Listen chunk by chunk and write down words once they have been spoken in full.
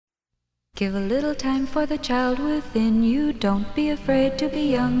Give a little time for the child within you. Don't be afraid to be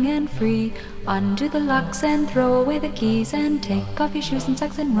young and free. Undo the locks and throw away the keys and take off your shoes and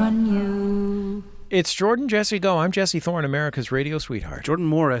socks and run you. It's Jordan, Jesse, Go. I'm Jesse Thorne, America's radio sweetheart. Jordan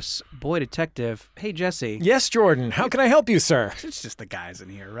Morris, boy detective. Hey, Jesse. Yes, Jordan. How can I help you, sir? It's just the guys in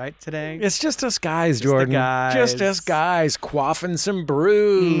here, right, today? It's just us guys, Jordan. Just us guys quaffing some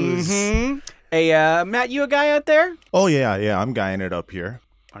brews. Mm-hmm. Hey, Matt, you a guy out there? Oh, yeah. I'm guying it up here.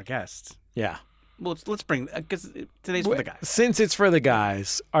 Our guest. Yeah. Well, let's bring, because today's for the guys. Since it's for the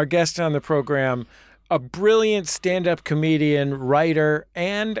guys, our guest on the program, a brilliant stand-up comedian, writer,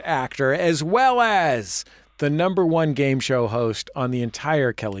 and actor, as well as the #1 game show host on the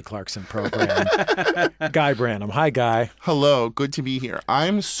entire Kelly Clarkson program, Guy Branum. Hi, Guy. Hello, good to be here.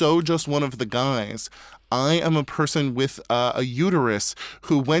 I'm so just one of the guys. I am a person with a uterus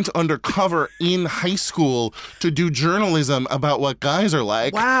who went undercover in high school to do journalism about what guys are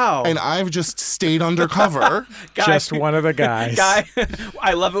like. Wow. And I've just stayed undercover. Guy, just one of the guys. Guy,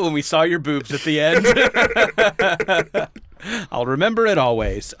 I love it when we saw your boobs at the end. I'll remember it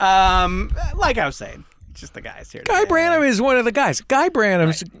always. Like I was saying, just the guys here. Guy today. Branum is one of the guys. Guy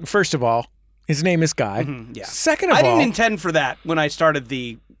Branum's, first of all, his name is Guy. Mm-hmm, yeah. Second of all, I didn't intend for that when I started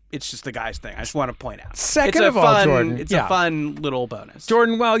the It's Just the Guys thing. I just want to point out. Second of all, Jordan. It's a fun little bonus.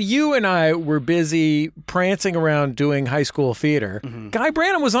 Jordan, while you and I were busy prancing around doing high school theater, Guy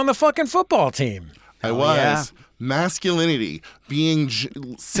Branum was on the fucking football team. I was. yeah. Masculinity, being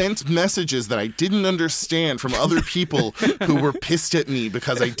sent messages that I didn't understand from other people who were pissed at me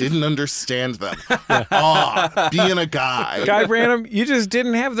because I didn't understand them. Being a guy. Guy Branum, you just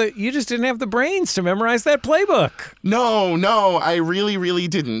didn't have the brains to memorize that playbook. No, I really, really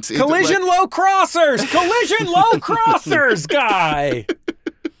didn't. Collision low crossers, Guy.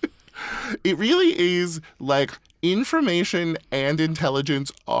 It really is like information and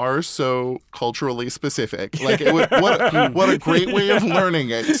intelligence are so culturally specific. Like, what a great way of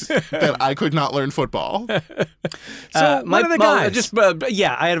learning it that I could not learn football. So one of the guys.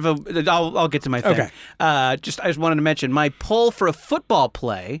 I'll get to my thing. Okay. I just wanted to mention my poll for a football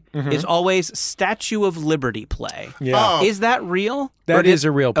play is always Statue of Liberty play. Yeah. Oh. Is that real? That is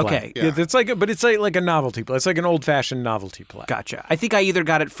a real play. Okay. Yeah. It's like a novelty play. It's like an old-fashioned novelty play. Gotcha. I think I either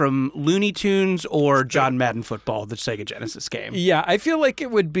got it from Looney Tunes or John Madden Football, the Sega Genesis game. Yeah, I feel like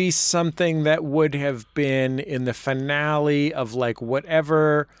it would be something that would have been in the finale of like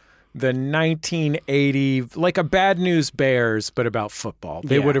whatever the 1980, like a Bad News Bears, but about football.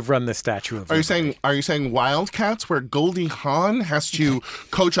 They would have run the Statue of Liberty. Are you saying Wildcats, where Goldie Hawn has to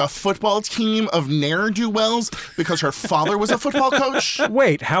coach a football team of ne'er-do-wells because her father was a football coach?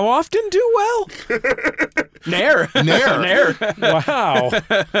 Wait, how often do well? Nair. Wow. So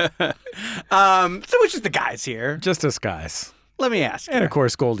it's just the guys here. Just us guys. Let me ask you. And of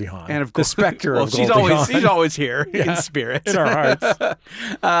course, Goldie Hawn. And of the course, specter of Goldie Hawn. She's always here in spirit. In our hearts.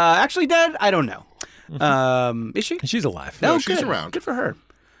 Actually dead? I don't know. Is she? She's alive. No, Oh, she's good. around. Good for her.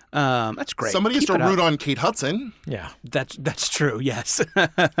 That's great. Somebody has Keep to it root up. on Kate Hudson. Yeah. That's true, yes.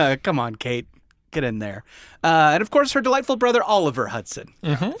 Come on, Kate. Get in there. And of course, her delightful brother, Oliver Hudson.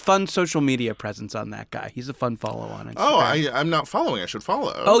 Fun social media presence on that guy. He's a fun follow on Instagram. Oh, I'm not following. I should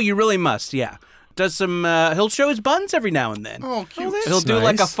follow. Oh, you really must, yeah. Does some, he'll show his buns every now and then. Oh, cute. He'll do nice.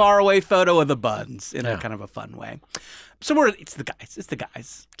 like a faraway photo of the buns in a kind of a fun way. So it's the guys. It's the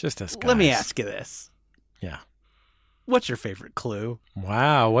guys. Just us guys. Let me ask you this. Yeah. What's your favorite clue?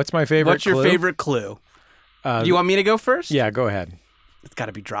 Wow. What's my favorite What's your favorite clue? Do you want me to go first? Yeah, go ahead. It's got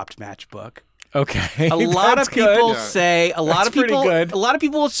to be Dropped Matchbook. Okay. A lot That's of people good. say pretty good. A lot of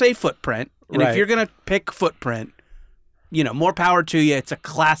people will say Footprint, and Right. if you're gonna pick Footprint, more power to you. It's a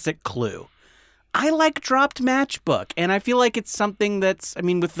classic clue. I like Dropped Matchbook, and I feel like it's something that's,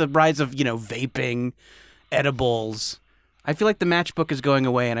 with the rise of vaping, edibles, I feel like the matchbook is going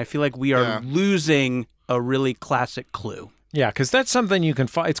away, and I feel like we are losing a really classic clue. Yeah, because that's something you can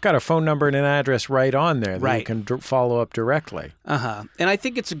it's got a phone number and an address right on there that you can follow up directly. And I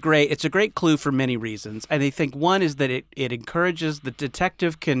think it's a great clue for many reasons. And I think one is that it encourages the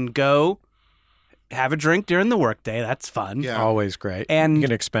detective can go have a drink during the workday. That's fun. Yeah. Always great. And you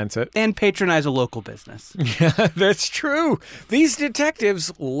can expense it. And patronize a local business. Yeah, that's true. These detectives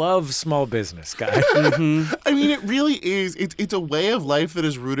love small business, guys. It really is. It's a way of life that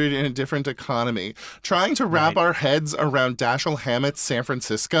is rooted in a different economy. Trying to wrap our heads around Dashiell Hammett's San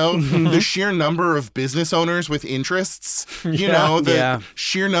Francisco, the sheer number of business owners with interests, the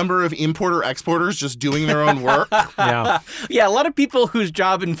sheer number of importer-exporters just doing their own work. Yeah. Yeah, a lot of people whose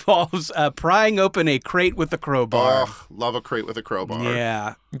job involves prying open and a crate with a crowbar. Oh, love a crate with a crowbar.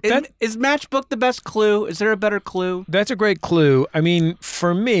 Yeah. Is Matchbook the best clue? Is there a better clue? That's a great clue. I mean,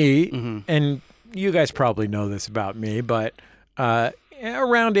 for me, and you guys probably know this about me, but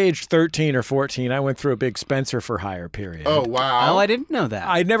around age 13 or 14, I went through a big Spencer for Hire period. Oh, wow. Oh, I didn't know that.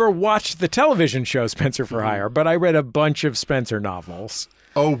 I never watched the television show Spencer for Hire, but I read a bunch of Spencer novels.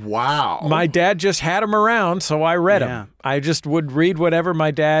 Oh, wow. My dad just had them around, so I read Yeah. them. I just would read whatever my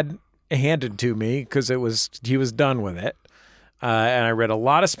dad handed to me because he was done with it. And I read a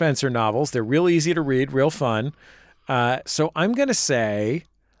lot of Spencer novels. They're real easy to read, real fun. So I'm going to say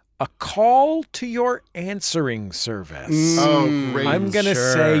a call to your answering service. Oh, great. I'm going to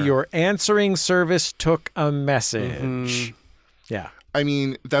Sure. say your answering service took a message. Yeah. I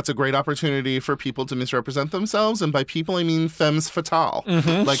mean, that's a great opportunity for people to misrepresent themselves. And by people, I mean femmes fatale.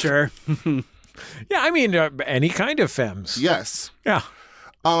 Like, Sure. Yeah, I mean, any kind of femmes. Yes. Yeah.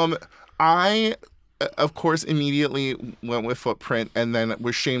 I, of course, immediately went with Footprint and then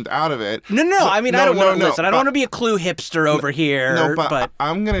was shamed out of it. No. I mean, I don't want to listen. I don't want to be a clue hipster over here. No, but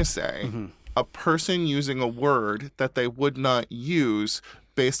I'm going to say a person using a word that they would not use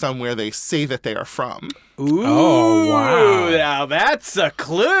based on where they say that they are from. Ooh, Oh, wow. Now that's a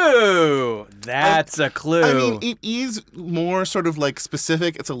clue. That's a clue. I mean, it is more sort of like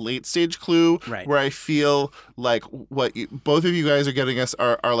specific. It's a late stage clue Right. where I feel like what both of you guys are getting us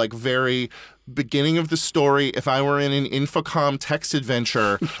are like very beginning of the story. If I were in an Infocom text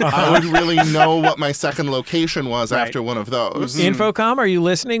adventure, I would really know what my second location was Right. after one of those. Infocom, are you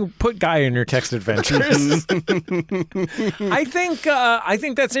listening? Put Guy in your text adventures. I think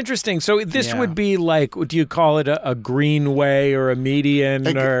that's interesting. So this Yeah. would be like, do you call it a greenway or a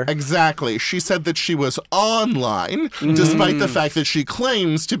median or? Exactly. She said that she was online, despite the fact that she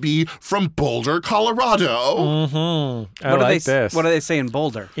claims to be from Boulder, Colorado. I like this. What do they say in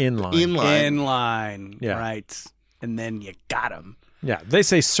Boulder? Inline. Inline. Inline. Yeah. Right. And then you got him. Yeah, they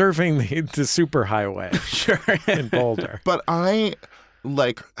say surfing the superhighway Sure. in Boulder. But I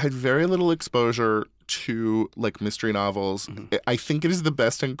had very little exposure to mystery novels. I think it is the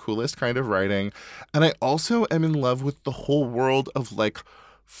best and coolest kind of writing. And I also am in love with the whole world of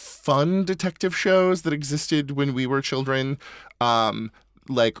fun detective shows that existed when we were children. In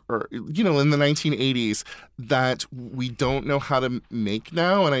the 1980s that we don't know how to make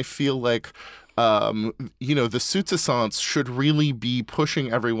now. And I feel like the Suitsessants should really be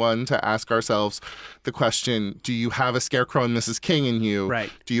pushing everyone to ask ourselves the question, do you have a Scarecrow and Mrs. King in you?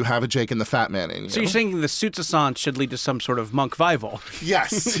 Right. Do you have a Jake and the Fat Man in you? So you're saying the Suitsessants should lead to some sort of monk Vival?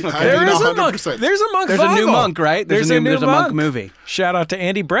 Yes. There is a monk. 100%. There's a monk. There's a new Bible. monk, right? There's a monk movie. Shout out to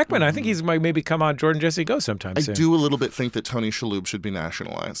Andy Breckman. I think he's might maybe come on Jordan Jesse Go sometime I soon. do a little bit think that Tony Shalhoub should be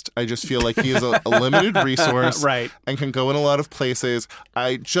nationalized. I just feel like he is a limited resource Right. and can go in a lot of places.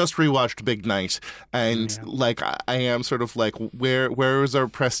 I just rewatched Big Night, and I am sort of where is our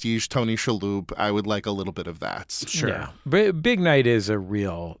prestige Tony Shalhoub? I would like a little bit of that. Sure. Yeah. Big Night is a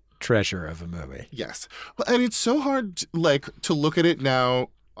real treasure of a movie. Yes. Well, and it's so hard to look at it now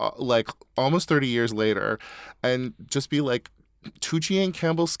almost 30 years later and just be like, Tucci and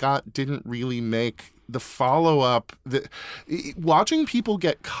Campbell Scott didn't really make the follow-up. Watching people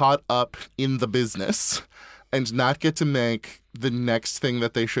get caught up in the business and not get to make the next thing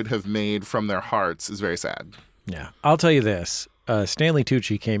that they should have made from their hearts is very sad. Yeah. I'll tell you this. Stanley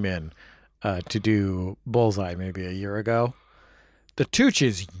Tucci came in to do Bullseye maybe a year ago. The Tooch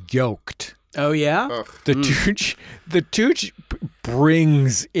is yoked. Oh, yeah? The Tooch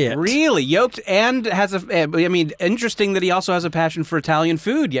brings it. Really? Yoked and has interesting that he also has a passion for Italian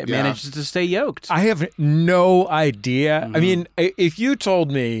food, yet manages to stay yoked. I have no idea. I mean, if you told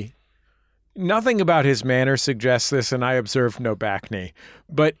me nothing about his manner suggests this, and I observed no back knee,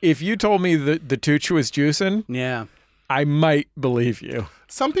 but if you told me that the Tooch was juicing, Yeah. I might believe you.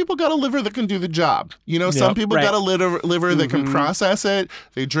 Some people got a liver that can do the job. Some people right. got a liver that can process it.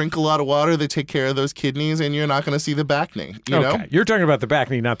 They drink a lot of water. They take care of those kidneys, and you're not going to see the back knee. You know? You're talking about the back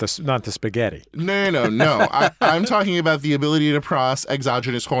knee, not the spaghetti. No. I'm talking about the ability to process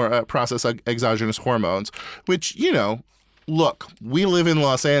exogenous hormones, which, look, we live in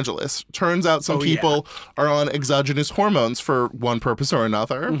Los Angeles. Turns out some people are on exogenous hormones for one purpose or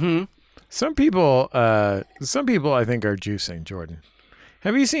another. Mm-hmm. Some people I think are juicing, Jordan.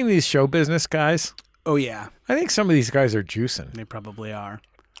 Have you seen these show business guys? Oh, yeah. I think some of these guys are juicing. They probably are.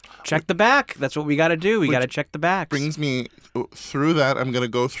 Check the back. That's what we got to do. We got to check the backs. Brings me through that. I'm going to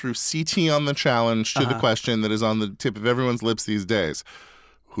go through CT on the challenge to the question that is on the tip of everyone's lips these days.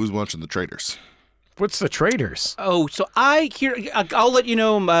 Who's watching The Traitors? What's the Traders? Oh, so I'll let you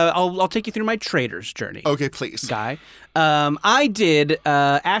know. I'll take you through my Traders journey. Okay, please. Guy. I did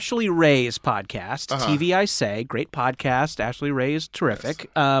Ashley Ray's podcast, TV I Say, great podcast. Ashley Ray is terrific.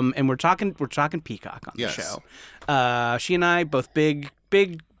 Yes. And we're talking Peacock on Yes. the show. She and I both big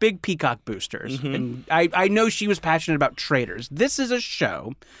Peacock boosters, and I know she was passionate about Traders. This is a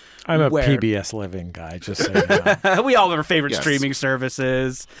show. I'm a where- PBS living guy, just so you know. We all have our favorite Yes. streaming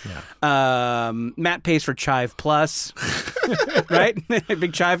services. Yeah. Matt pays for Chive Plus, right?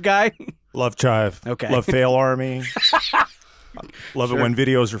 Big Chive guy. Love Chive. Okay. Love Fail Army. Love it when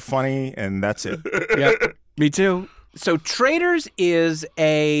videos are funny, and that's it. Yep. Me too. So Traders is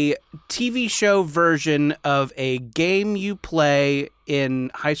a TV show version of a game you play in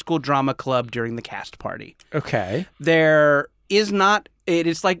high school drama club during the cast party. Okay. There is not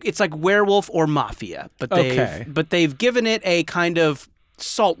it's like Werewolf or Mafia, but they've given it a kind of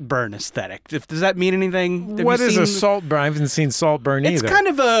Saltburn aesthetic. Does that mean anything? Have What you is seen a Saltburn? I haven't seen Saltburn It's either. kind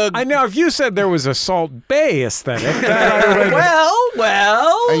of a I know if you said there was a Salt Bay aesthetic. that I would-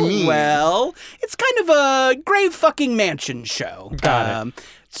 well, it's kind of a grave fucking mansion show. Got it.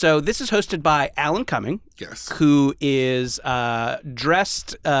 So this is hosted by Alan Cumming, Yes. who is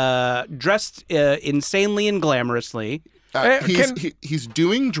dressed insanely and glamorously. He's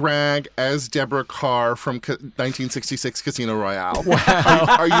doing drag as Deborah Carr from 1966 Casino Royale. Wow.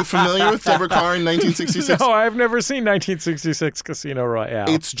 Are you familiar with Deborah Carr in 1966? No, I've never seen 1966 Casino Royale.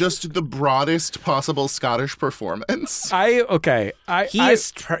 It's just the broadest possible Scottish performance. He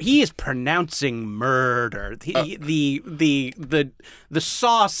is pronouncing murder. The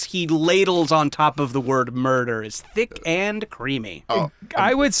sauce he ladles on top of the word murder is thick and creamy.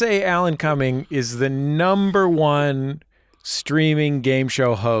 I would say Alan Cumming is the number one streaming game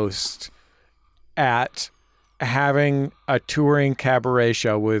show host at having a touring cabaret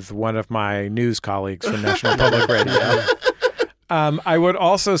show with one of my news colleagues from National Public Radio. I would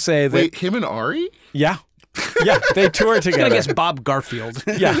also say that... Wait, him and Ari? Yeah. Yeah, they tour I together. guess Bob Garfield.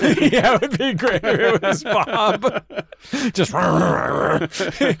 Yeah, it would be great if it was Bob. Just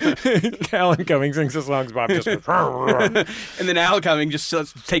Alan Cumming sings the songs, Bob just And then Alan Cumming just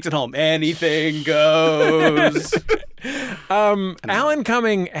takes it home. Anything goes. Alan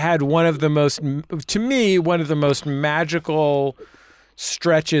Cumming had one of the most magical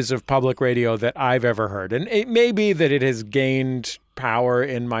stretches of public radio that I've ever heard. And it may be that it has gained power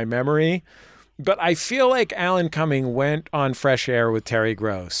in my memory, but I feel like Alan Cumming went on Fresh Air with Terry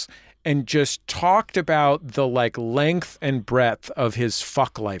Gross and just talked about the length and breadth of his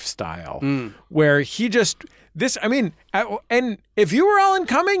fuck lifestyle, where he just and if you were Alan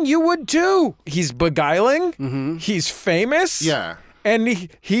Cumming, you would too. He's beguiling. He's famous. Yeah. And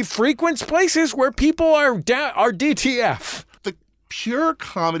he frequents places where people are DTF. The pure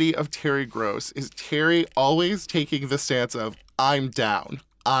comedy of Terry Gross is Terry always taking the stance of, I'm down.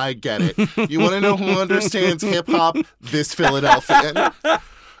 I get it. You want to know who understands hip-hop? This Philadelphian.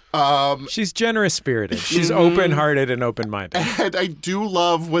 She's generous-spirited. She's open-hearted and open-minded. And I do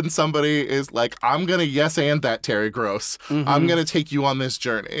love when somebody is like, I'm going to yes and that, Terry Gross. I'm going to take you on this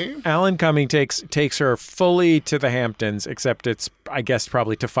journey. Alan Cumming takes her fully to the Hamptons, except it's, I guess,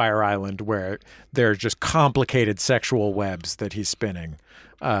 probably to Fire Island, where there are just complicated sexual webs that he's spinning,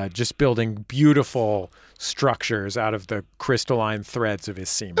 just building beautiful structures out of the crystalline threads of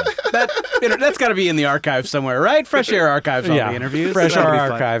his semen. That's got to be in the archive somewhere, right? Fresh Air Archives, all the interviews.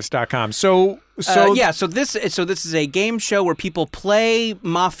 FreshAirArchives.com. So this is a game show where people play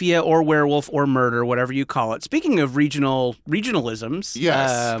Mafia or Werewolf or Murder, whatever you call it. Speaking of regionalisms,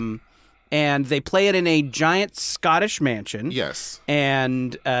 Yes. And they play it in a giant Scottish mansion. Yes.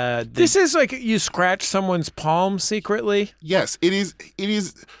 And this is like you scratch someone's palm secretly. Yes, it is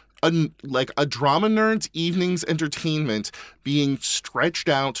a drama nerd's evening's entertainment being stretched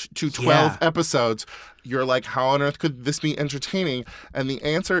out to 12 episodes. You're like, how on earth could this be entertaining? And the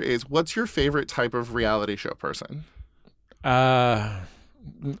answer is, what's your favorite type of reality show person?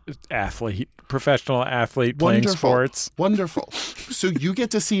 Athlete, professional athlete playing sports. Wonderful. So you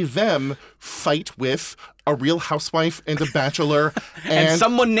get to see them fight with a Real Housewife and a Bachelor and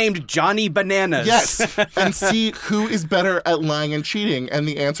someone named Johnny Bananas. Yes, and see who is better at lying and cheating. And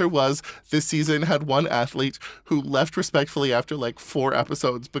the answer was this season had one athlete who left respectfully after 4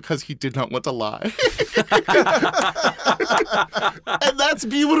 episodes because he did not want to lie. And that's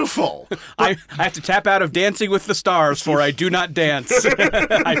beautiful. I have to tap out of Dancing with the Stars, for I do not dance.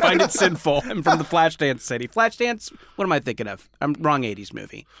 I find it sinful. I'm from the Flashdance city. Flashdance? What am I thinking of? I'm wrong 80s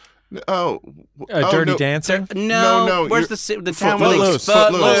movie. Dirty no. Dancing? No. Where's the town where they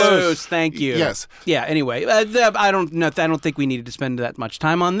Footloose. Thank you. Yes. Yeah. Anyway, I don't think we needed to spend that much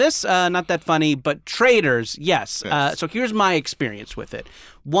time on this. Not that funny, but Traitors. Yes. So here's my experience with it.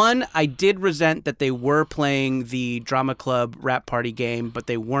 One, I did resent that they were playing the Drama Club Rap Party game, but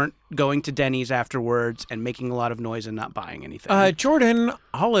they weren't going to Denny's afterwards and making a lot of noise and not buying anything. Jordan,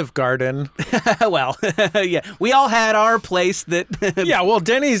 Olive Garden. Well, yeah, we all had our place that. Yeah, well,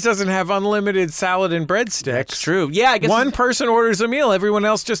 Denny's doesn't have unlimited salad and breadsticks. That's true. Yeah, I guess one person orders a meal, everyone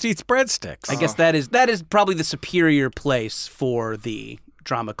else just eats breadsticks. I guess that is probably the superior place for the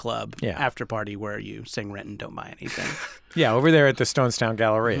Drama Club after party where you sing Rent and don't buy anything. Yeah, over there at the Stonestown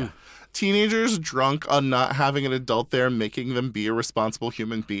Galleria. Teenagers drunk on not having an adult there making them be a responsible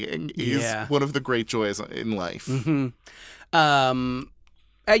human being is one of the great joys in life.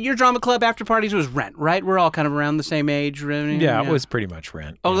 At your Drama Club after parties was Rent, right? We're all kind of around the same age. Yeah, it was pretty much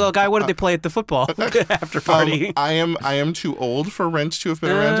Rent. Oh, well, Guy, what did they play at the football after party? I am too old for Rent to have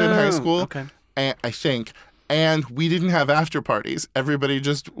been around in high school. Okay. I think. And we didn't have after parties. Everybody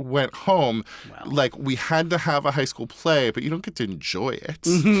just went home. Wow. Like, we had to have a high school play, but you don't get to enjoy it.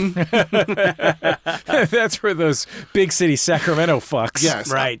 That's for those big city Sacramento fucks.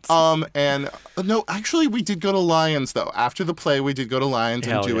 Yes. Right. And no, actually, we did go to Lions, though. After the play, we did go to Lions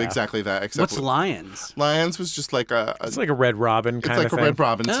and do exactly that. Except What's Lions? Lions was just like it's like a Red Robin kind of thing. It's like a Red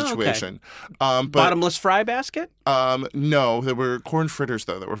Robin situation. Okay. Bottomless fry basket? No, there were corn fritters,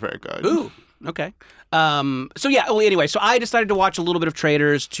 though, that were very good. Ooh. Okay. Anyway, so I decided to watch a little bit of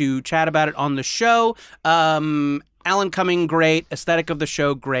Traitors to chat about it on the show. Alan Cumming, great. Aesthetic of the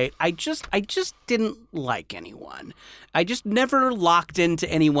show, great. I just didn't like anyone. I just never locked into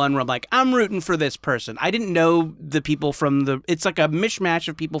anyone where I'm like, I'm rooting for this person. I didn't know the people from it's like a mishmash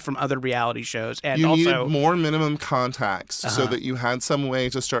of people from other reality shows. And you also needed more minimum contacts so that you had some way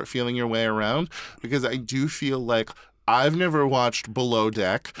to start feeling your way around, because I do feel like I've never watched Below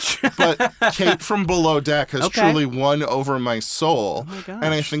Deck, but Kate from Below Deck has truly won over my soul. Oh my gosh.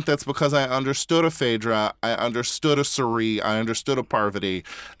 And I think that's because I understood a Phaedra, I understood a Suri, I understood a Parvati,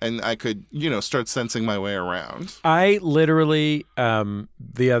 and I could, start sensing my way around. I literally,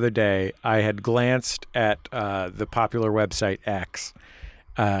 the other day, I had glanced at the popular website X.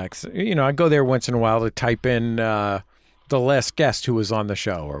 I go there once in a while to type in the last guest who was on the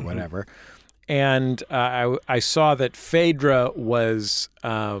show or whatever. And I saw that Phaedra was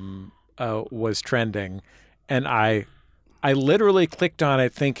trending, and I literally clicked on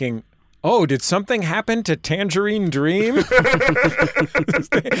it thinking, oh, did something happen to Tangerine Dream?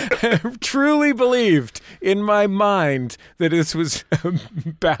 I truly believed in my mind that this was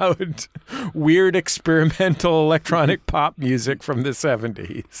about weird experimental electronic pop music from the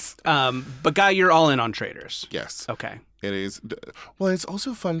 70s. But Guy, you're all in on Traitors. Yes. Okay. It is. Well, it's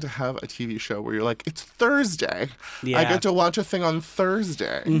also fun to have a TV show where you're like, it's Thursday. Yeah. I get to watch a thing on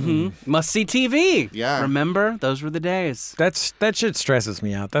Thursday. Must see TV. Yeah. Remember? Those were the days. That shit stresses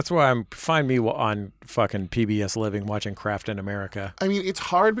me out. That's why find me on fucking PBS Living watching Craft in America. I mean, it's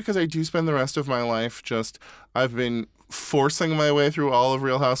hard because I do spend the rest of my life I've been forcing my way through all of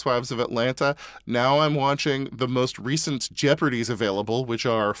Real Housewives of Atlanta. Now I'm watching the most recent Jeopardies available, which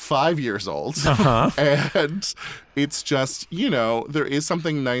are 5 years old. And it's just, there is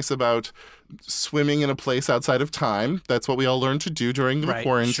something nice about swimming in a place outside of time. That's what we all learned to do during the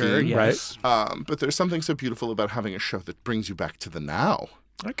quarantine. Sure, yes. Right. But there's something so beautiful about having a show that brings you back to the now.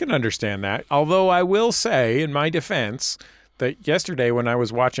 I can understand that. Although I will say, in my defense, that yesterday when I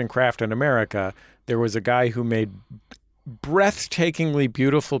was watching Craft in America, there was a guy who made breathtakingly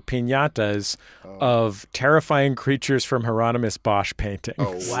beautiful piñatas of terrifying creatures from Hieronymus Bosch paintings.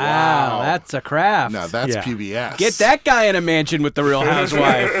 Oh, Wow, that's a craft. Now that's PBS. Get that guy in a mansion with the Real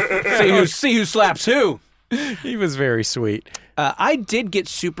Housewife. see who slaps who. He was very sweet. I did get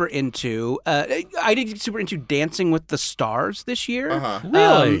super into Dancing with the Stars this year.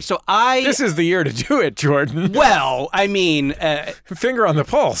 Really? This is the year to do it, Jordan. Well, I mean, finger on the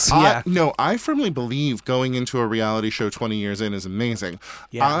pulse. I firmly believe going into a reality show 20 years in is amazing.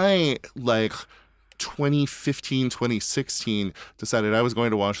 Yeah. I 2015, 2016 decided I was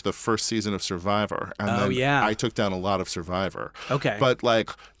going to watch the first season of Survivor. And then I took down a lot of Survivor. Okay. But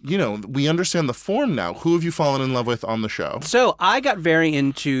we understand the form now. Who have you fallen in love with on the show? So I got very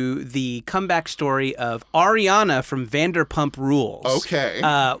into the comeback story of Ariana from Vanderpump Rules. Okay.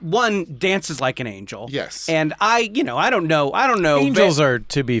 One dances like an angel. Yes. And I don't know. Angels are,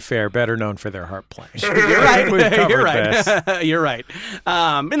 to be fair, better known for their harp playing. You're right. We've covered You're right. this. You're right.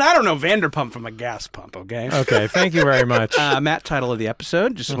 And I don't know Vanderpump from a gas Pump, okay? Okay, thank you very much. Matt, title of the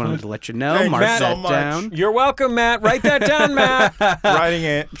episode. Just wanted to let you know. Thank you Mark so that much. down. You're welcome, Matt. Write that down, Matt. Writing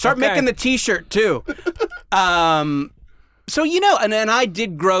it. Start Okay. making the T-shirt too. So and I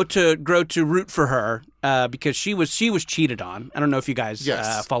did grow to root for her because she was cheated on. I don't know if you guys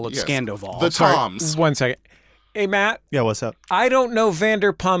followed yes. Scandoval. The Toms. 1 second. Hey, Matt. Yeah, what's up? I don't know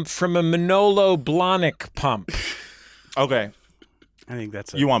Vanderpump from a Manolo Blahnik pump. Okay. I think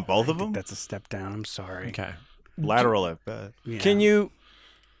that's You want both of them? That's a step down. I'm sorry. Okay. Lateral at best. Yeah. Can you?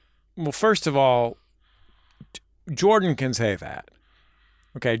 Well, first of all, Jordan can say that.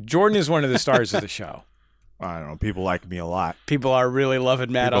 Okay, Jordan is one of the stars of the show. I don't know. People like me a lot. People are really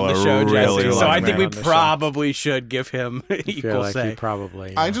loving Matt People on the are show, really Jesse. So loving I think Matt we on the show. probably should give him I feel equal like say. he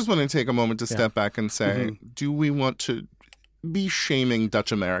probably. I just want to take a moment to step back and say, Mm-hmm. do we want to be shaming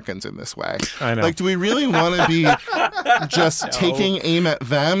Dutch Americans in this way? I know. Like, do we really want to be just taking aim at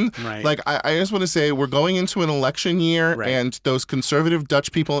them? Right. Like, I just want to say we're going into an election year, Right. and those conservative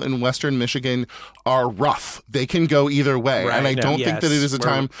Dutch people in Western Michigan are rough. They can go either way. Right. And I don't think Yes. that it is a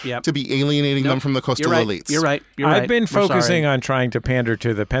We're- time yep. to be alienating them from the coastal You're right. elites. You're right. You're I've right. been We're focusing sorry. on trying to pander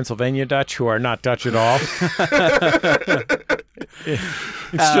to the Pennsylvania Dutch, who are not Dutch at all.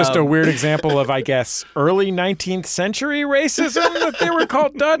 It's just a weird example of, I guess, early 19th century racism that they were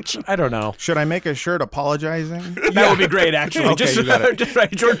called Dutch. I don't know. Should I make a shirt apologizing? That would be great, actually. Okay, just, you got it. just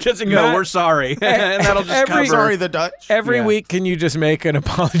right. George doesn't go, Matt- we're sorry. and that'll just Every- cover. Sorry, the Dutch. Every Yeah. week, can you just make an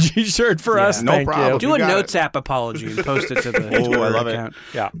apology shirt for us? no Thank problem. you. Do a You got Notes it. app apology and post it to the Oh, Twitter I love it. account.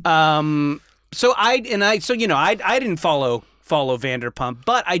 Yeah. So I didn't follow Vanderpump,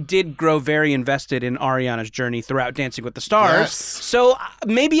 but I did grow very invested in Ariana's journey throughout Dancing with the Stars. Yes. So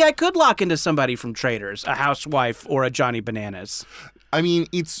maybe I could lock into somebody from Traders, a housewife or a Johnny Bananas. I mean,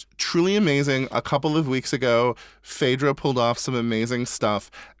 it's truly amazing. A couple of weeks ago, Phaedra pulled off some amazing stuff,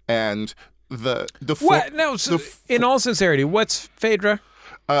 and the What? No. So, in all sincerity, what's Phaedra?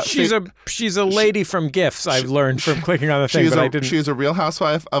 She's a lady from GIFs. I've learned from clicking on the thing, but I didn't. She is a real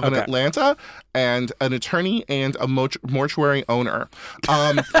housewife of an Okay. Atlanta and an attorney and a mortuary owner.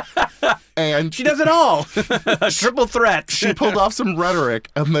 And She does it all. A triple threat. she pulled off some rhetoric,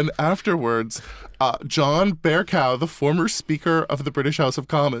 and then afterwards, John Bercow, the former Speaker of the British House of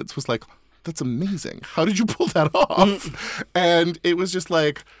Commons, was like, "That's amazing. How did you pull that off?" And it was just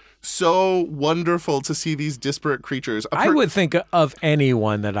like so wonderful to see these disparate creatures. I would think of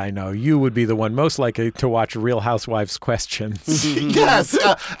anyone that I know. You would be the one most likely to watch Real Housewives Questions. Yes,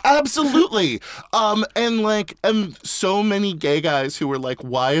 absolutely. And so many gay guys who were like,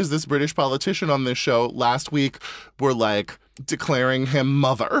 why is this British politician on this show? Last week were like declaring him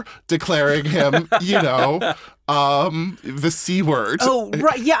mother, declaring him, the C word. Oh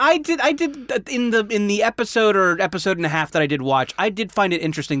right, yeah, I did in the episode or episode and a half that I did watch. I did find it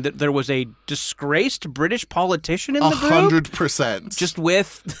interesting that there was a disgraced British politician in the group, 100%. just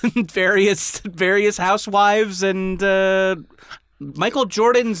with various housewives and Michael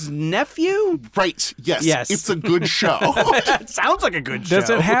Jordan's nephew. right. Yes. Yes. It's a good show. It sounds like a good show. Does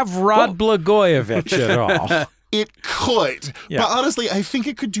it have Rod Blagojevich at all? It could. Yeah. But honestly, I think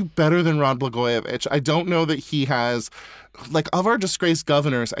it could do better than Rod Blagojevich. I don't know that he has, like, of our disgraced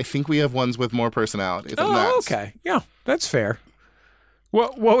governors, I think we have ones with more personality than that. Oh, okay. Yeah, that's fair.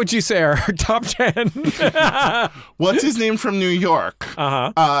 What would you say are our top 10? What's his name from New York?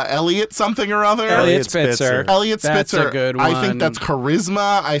 Elliot something or other? Elliot Spitzer. Elliot That's Spitzer. a good I think one. that's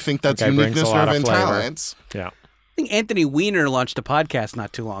charisma. I think that's Okay, brings a uniqueness lot of driven flavor. talents. Yeah, I think Anthony Weiner launched a podcast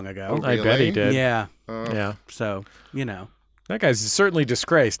not too long ago. I bet he Really? did. Yeah. Yeah. So, That guy's certainly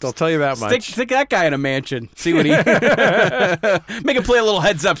disgraced. I'll tell you that much. Stick that guy in a mansion. See what he make him play a little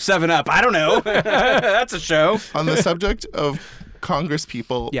Heads Up 7-Up. I don't know. That's a show. On the subject of Congress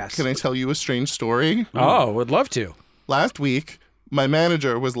people, Yes. can I tell you a strange story? Oh, would love to. Last week, my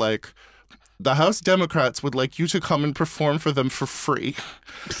manager was like, the House Democrats would like you to come and perform for them for free.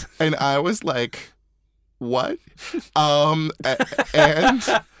 And I was like, what? And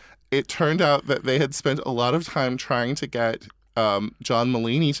it turned out that they had spent a lot of time trying to get John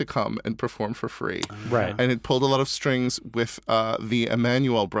Mulaney to come and perform for free. Right. And it pulled a lot of strings with the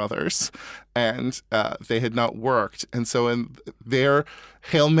Emanuel brothers, and they had not worked. And so in their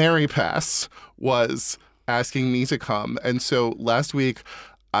Hail Mary pass was asking me to come. And so last week,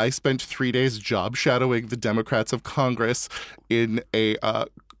 I spent 3 days job shadowing the Democrats of Congress in a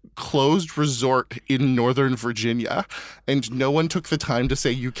closed resort in Northern Virginia, and no one took the time to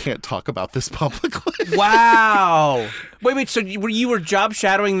say you can't talk about this publicly. Wow. Wait. So you were job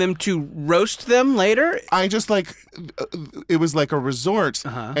shadowing them to roast them later? I just it was like a resort,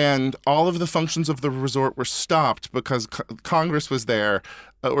 and all of the functions of the resort were stopped because Congress was there,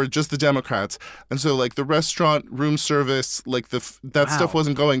 or just the Democrats, and so like the restaurant, room service, like that stuff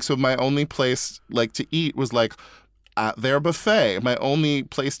wasn't going. So my only place like to eat was like at their buffet. My only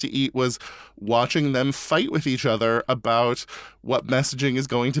place to eat was watching them fight with each other about what messaging is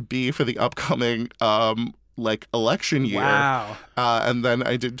going to be for the upcoming like election year. Wow. And then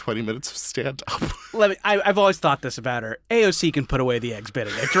I did 20 minutes of stand up. I've always thought this about her. AOC can put away the Eggs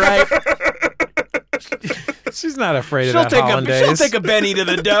Benedict, right? She's not afraid of that hollandaise. She'll take a Benny to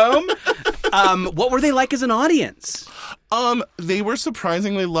the dome. What were they like as an audience? They were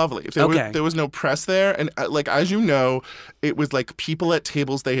surprisingly lovely. There was no press there, and like as you know, it was like people at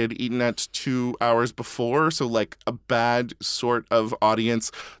tables they had eaten at 2 hours before, so like a bad sort of audience.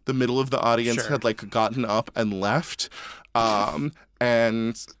 The middle of the audience had like gotten up and left,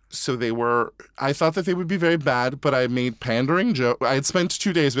 and so they were. I thought that they would be very bad, but I made pandering jokes. I had spent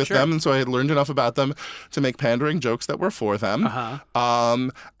 2 days with them, and so I had learned enough about them to make pandering jokes that were for them.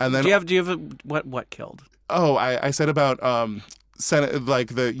 And then do you have what killed? Oh, I said about Senate,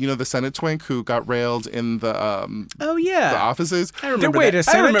 like the Senate twink who got railed in the the offices. I remember Wait, a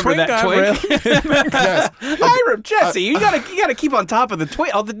Senate twink got railed? Yes, Jesse, you gotta keep on top of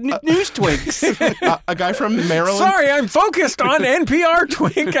the all the news twinks. a guy from Maryland. Sorry, I'm focused on NPR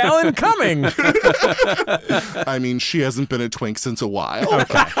twink Alan Cumming. I mean, she hasn't been a twink since a while.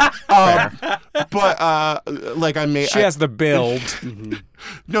 Okay, but like she has the build.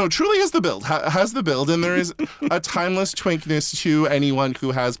 No, truly has the build. Has the build, and there is a timeless twinkness to anyone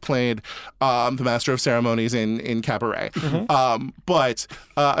who has played the Master of Ceremonies in Cabaret. But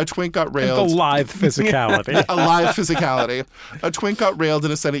a twink got railed. The live physicality. A live physicality. A twink got railed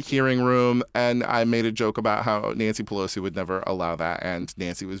in a Senate hearing room, and I made a joke about how Nancy Pelosi would never allow that, and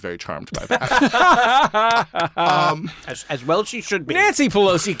Nancy was very charmed by that. As well as she should be. Nancy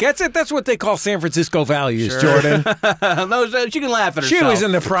Pelosi gets it. That's what they call San Francisco values, Jordan. She can laugh at herself. She was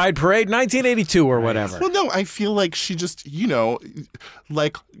in the Pride Parade, 1982 or whatever. Well, no, I feel like she just,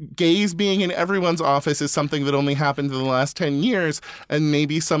 like gays being in everyone's office is something that only happened in the last 10 years. And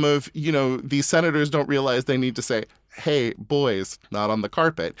maybe some of, these senators don't realize they need to say, hey, boys, not on the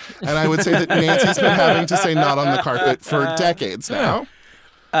carpet. And I would say that Nancy's been having to say not on the carpet for decades now.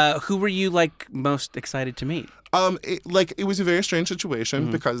 Who were you most excited to meet? It was a very strange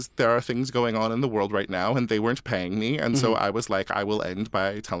situation because there are things going on in the world right now and they weren't paying me. And so I was like, I will end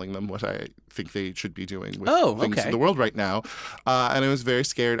by telling them what I think they should be doing with things in the world right now. And I was very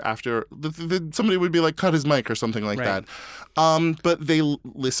scared after somebody would be like, cut his mic or something like that. But they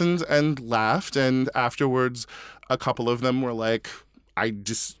listened and laughed. And afterwards, a couple of them were like,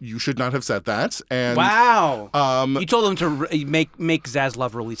 you should not have said that. And wow. You told them to make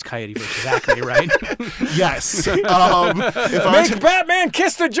Zaslav release Coyote vs. Acme, right? Yes. Make Batman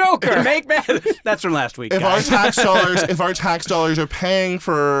kiss the Joker. That's from last week. If our tax dollars are paying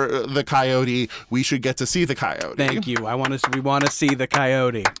for the Coyote, we should get to see the Coyote. Thank you. We want to see the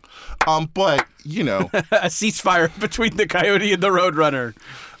Coyote. But a ceasefire between the Coyote and the Roadrunner.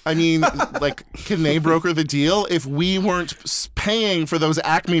 I mean, can they broker the deal? If we weren't paying for those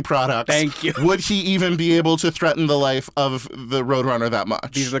Acme products, thank you, would he even be able to threaten the life of the Roadrunner that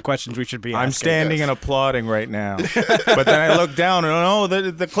much? These are the questions we should be asking. I'm standing and applauding right now. But then I look down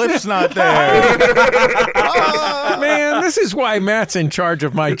and, the cliff's not there. Man, this is why Matt's in charge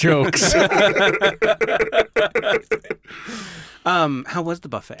of my jokes. How was the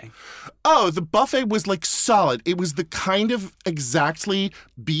buffet? Oh, the buffet was solid. It was the kind of exactly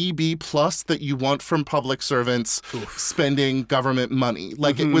BB plus that you want from public servants spending government money.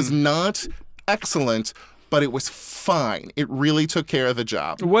 It was not excellent, but it was fine. It really took care of the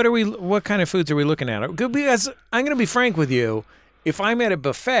job. What kind of foods are we looking at? Because I'm going to be frank with you. If I'm at a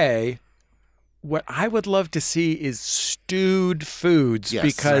buffet, what I would love to see is stewed foods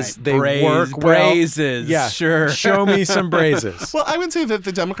because they work well. Braises. Yeah, sure. Show me some braises. Well, I would say that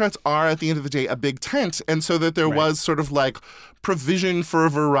the Democrats are, at the end of the day, a big tent, and so that there was sort of provision for a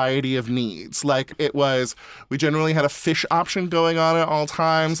variety of needs. We generally had a fish option going on at all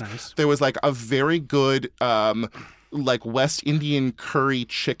times. That's nice. There was a very good West Indian curry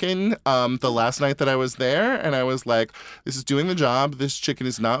chicken the last night that I was there, and I was like, this is doing the job. This chicken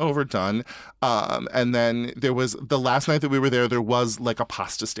is not overdone. And then there was the last night that we were there was a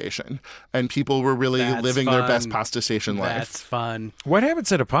pasta station, and people were really living their best pasta station life. That's fun. What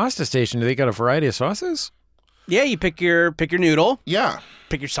happens at a pasta station? Do they got a variety of sauces? Yeah, you pick your noodle, Yeah.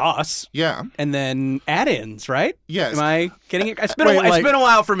 pick your sauce, Yeah. and then add-ins, right? Yes. Am I getting it? It's been, Wait, it's been a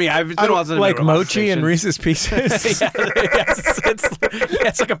while for me. It's been a while since I've Like been to a mochi and station. Reese's Pieces.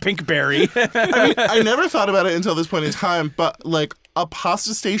 It's like a pink berry. I mean, I never thought about it until this point in time, but like a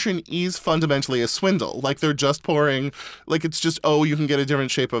pasta station is fundamentally a swindle. Like they're just pouring, like it's just, you can get a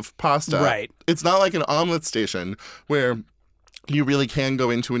different shape of pasta. Right. It's not like an omelet station where you really can go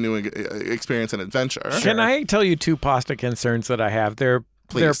into a new experience and adventure. Can I tell you 2 pasta concerns that I have? They're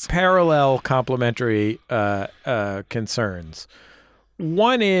Please. parallel complementary concerns.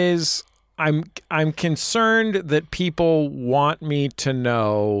 One is I'm concerned that people want me to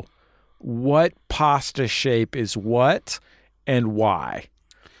know what pasta shape is what and why.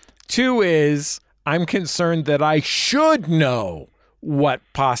 2 is I'm concerned that I should know what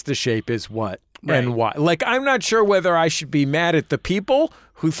pasta shape is what and why. Like, I'm not sure whether I should be mad at the people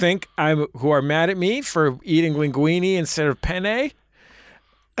who are mad at me for eating linguine instead of penne.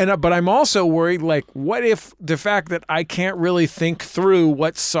 But I'm also worried, like, what if the fact that I can't really think through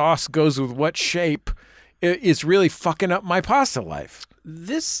what sauce goes with what shape is really fucking up my pasta life?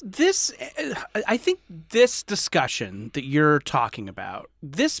 I think this discussion that you're talking about,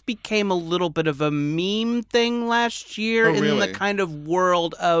 this became a little bit of a meme thing last year in really? the kind of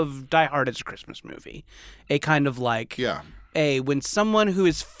world of Die Hard as a Christmas movie. A kind of like, when someone who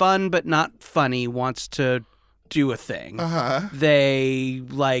is fun but not funny wants to do a thing, they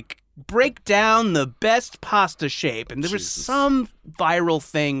like break down the best pasta shape. And there was some viral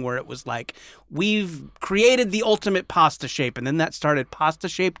thing where it was like, we've created the ultimate pasta shape, and then that started pasta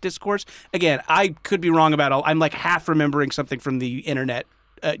shape discourse. Again, I could be wrong about I'm like half remembering something from the internet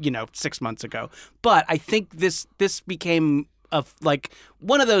 6 months ago, but I think this became like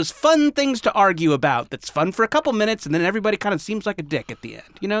one of those fun things to argue about that's fun for a couple minutes, and then everybody kind of seems like a dick at the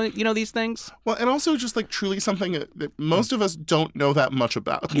end. You know these things? Well, and also just like truly something that most of us don't know that much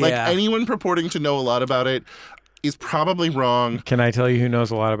about. Like anyone purporting to know a lot about it is probably wrong. Can I tell you who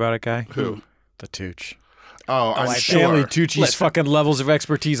knows a lot about it, Guy? Who? The Tooch. Oh, I'm Stanley sure. Tucci's fucking levels of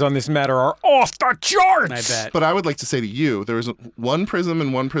expertise on this matter are off the charts. I bet. But I would like to say to you, there is one prism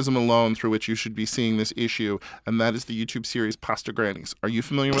and one prism alone through which you should be seeing this issue, and that is the YouTube series Pasta Grannies. Are you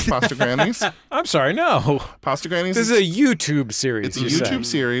familiar with Pasta Grannies? I'm sorry, no. Pasta Grannies? This is a YouTube series. It's a YouTube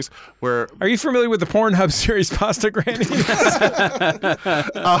series where... Are you familiar with the Pornhub series Pasta Grannies?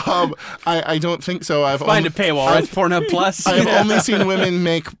 I don't think so. Find a paywall, right? Pornhub Plus. I have only seen women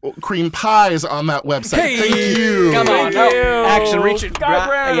make cream pies on that website. Hey, Thank you. Come on. Thank you. Action, reach it. Guy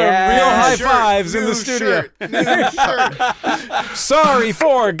Branum, Yeah. real high Shirt, fives in the new studio. shirt, new shirt. Sorry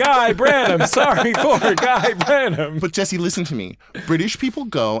for Guy Branum. Sorry for Guy Branum. But Jesse, listen to me. British people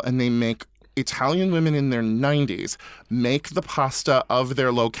go and they make Italian women in their 90s make the pasta of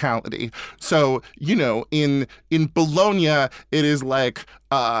their locality. So, in Bologna, it is like,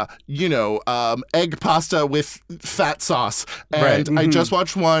 egg pasta with fat sauce. And Right. I just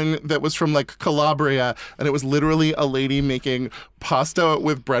watched one that was from like Calabria, and it was literally a lady making pasta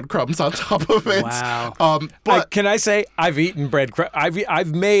with breadcrumbs on top of it. Wow. But Can I say I've eaten breadcrumbs?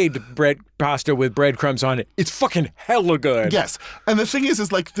 I've made bread pasta with breadcrumbs on it. It's fucking hella good. yes. And the thing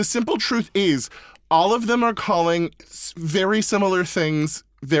is like the simple truth is all of them are calling very similar things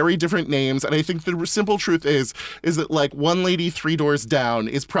very different names, and I think the simple truth is that like one lady 3 doors down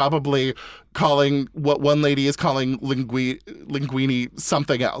is probably calling what one lady is calling linguine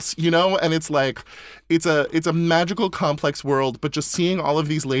something else, and it's like it's a magical complex world, but just seeing all of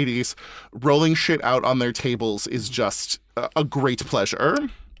these ladies rolling shit out on their tables is just a great pleasure.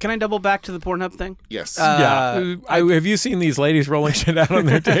 Can I double back to the Pornhub thing? Yes. Yeah. Have you seen these ladies rolling shit out on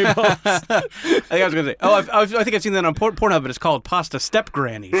their tables? I think I was going to say, I think I've seen that on Pornhub, but it's called Pasta Step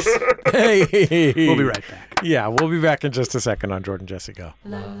Grannies. Hey. We'll be right back. Yeah, we'll be back in just a second on Jordan Jesse Go.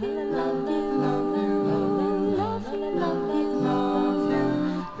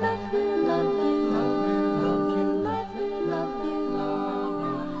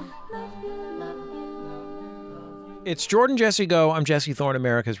 It's Jordan Jesse Go. I'm Jesse Thorne,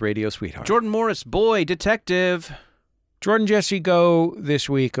 America's radio sweetheart. Jordan Morris, boy, detective. Jordan Jesse Go this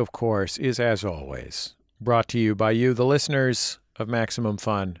week, of course, is, as always, brought to you by you, the listeners of Maximum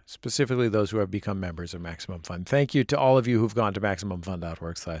Fun, specifically those who have become members of Maximum Fun. Thank you to all of you who've gone to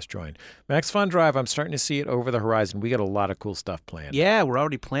MaximumFun.org/join. Max Fun Drive, I'm starting to see it over the horizon. We got a lot of cool stuff planned. Yeah, we're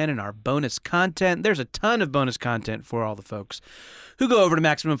already planning our bonus content. There's a ton of bonus content for all the folks who go over to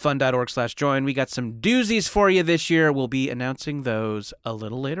MaximumFun.org/join. We got some doozies for you this year. We'll be announcing those a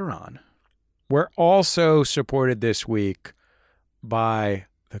little later on. We're also supported this week by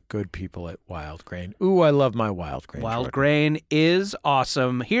The good people at Wild Grain. Ooh, I love my Wild Grain. Wild Jordan. Grain is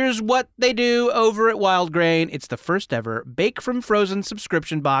awesome. Here's what they do over at Wild Grain. It's the first ever Bake from Frozen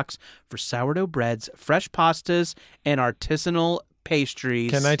subscription box for sourdough breads, fresh pastas, and artisanal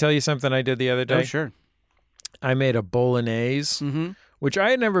pastries. Can I tell you something I did the other day? Oh, sure. I made a bolognese, which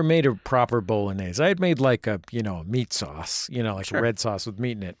I had never made a proper bolognese. I had made like a meat sauce, like a red sauce with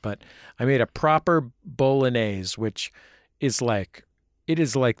meat in it. But I made a proper bolognese, which is like... It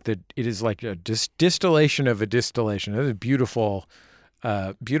is like a distillation of a distillation. It's a beautiful,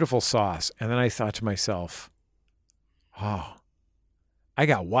 beautiful sauce. And then I thought to myself, oh, I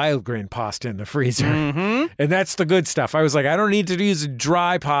got wild grain pasta in the freezer. And that's the good stuff. I was like, I don't need to use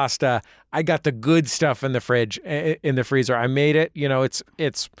dry pasta. I got the good stuff in the fridge, in the freezer. I made it. It's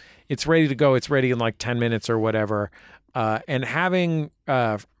ready to go. It's ready in like 10 minutes or whatever. And having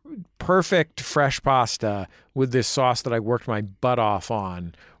perfect fresh pasta with this sauce that I worked my butt off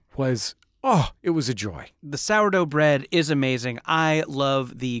on it was a joy. The sourdough bread is amazing. I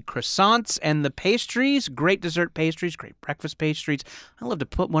love the croissants and the pastries, great dessert pastries, great breakfast pastries. I love to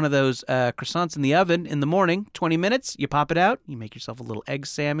put one of those croissants in the oven in the morning, 20 minutes, you pop it out, you make yourself a little egg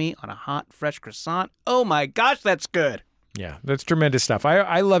Sammy on a hot, fresh croissant. Oh my gosh, that's good. Yeah, that's tremendous stuff.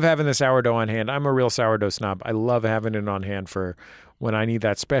 I love having the sourdough on hand. I'm a real sourdough snob. I love having it on hand for when I need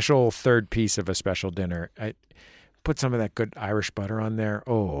that special third piece of a special dinner. I put some of that good Irish butter on there.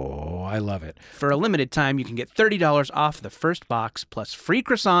 Oh, I love it. For a limited time, you can get $30 off the first box plus free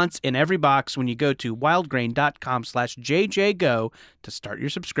croissants in every box when you go to wildgrain.com/JJGo to start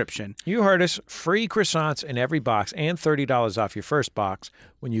your subscription. You heard us. Free croissants in every box and $30 off your first box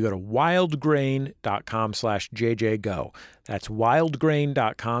when you go to wildgrain.com/JJGo. That's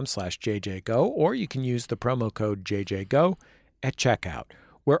wildgrain.com/JJGo, or you can use the promo code JJGo at checkout.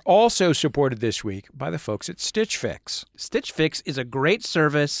 We're also supported this week by the folks at Stitch Fix. Stitch Fix is a great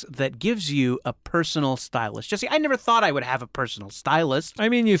service that gives you a personal stylist. Jesse, I never thought I would have a personal stylist. I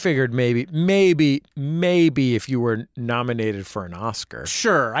mean, you figured maybe if you were nominated for an Oscar.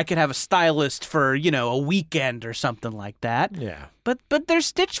 Sure, I could have a stylist for, a weekend or something like that. Yeah. But there's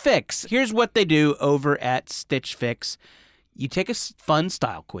Stitch Fix. Here's what they do over at Stitch Fix. You take a fun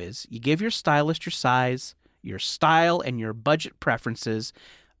style quiz. You give your stylist your size, your style, and your budget preferences.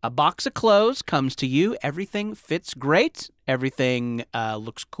 A box of clothes comes to you. Everything fits great. Everything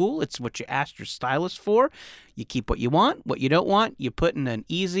looks cool. It's what you asked your stylist for. You keep what you want. What you don't want, you put in an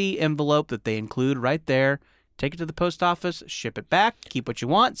easy envelope that they include right there. Take it to the post office, ship it back, keep what you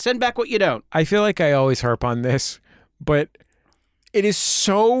want, send back what you don't. I feel like I always harp on this, but it is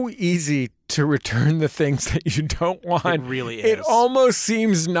so easy to return the things that you don't want. It really is. It almost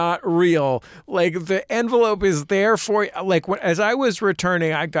seems not real. Like the envelope is there for you. Like as I was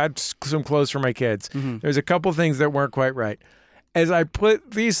returning, I got some clothes for my kids. There's a couple things that weren't quite right. As I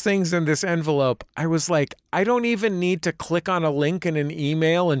put these things in this envelope, I was like, I don't even need to click on a link in an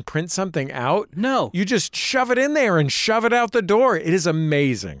email and print something out. No. You just shove it in there and shove it out the door. It is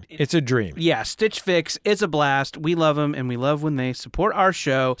amazing. It's a dream. Yeah, Stitch Fix, it's a blast. We love them, and we love when they support our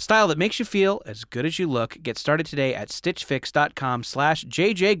show. Style that makes you feel as good as you look. Get started today at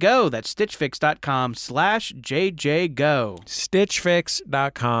stitchfix.com/JJGo. That's stitchfix.com/JJGo.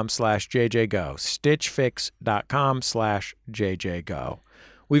 Stitchfix.com/JJGo. Stitchfix.com/JJGo.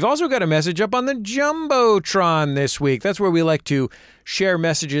 We've also got a message up on the Jumbotron this week. That's where we like to share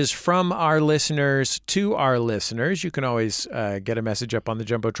messages from our listeners to our listeners. You can always get a message up on the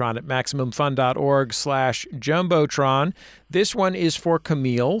Jumbotron at MaximumFun.org/Jumbotron. This one is for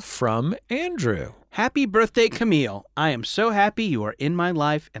Camille from Andrew. Happy birthday, Camille. I am so happy you are in my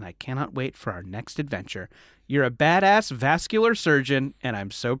life, and I cannot wait for our next adventure. You're a badass vascular surgeon, and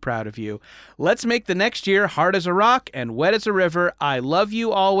I'm so proud of you. Let's make the next year hard as a rock and wet as a river. I love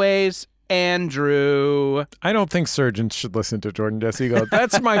you always, Andrew. I don't think surgeons should listen to Jordan Jesse Go.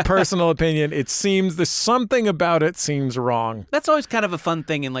 That's my personal opinion. It seems something about it seems wrong. That's always kind of a fun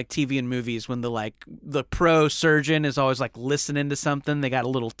thing in like TV and movies when the pro surgeon is always like listening to something. They got a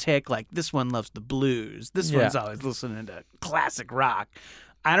little tick like this one loves the blues. This one's always listening to classic rock.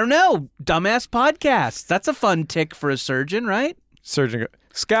 I don't know. Dumbass podcasts. That's a fun tick for a surgeon, right? Surgeon,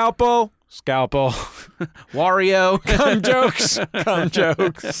 scalpel. Wario. Come jokes.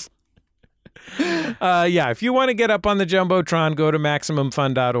 If you want to get up on the Jumbotron, go to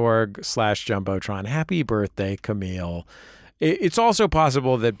MaximumFun.org/Jumbotron. Happy birthday, Camille. It's also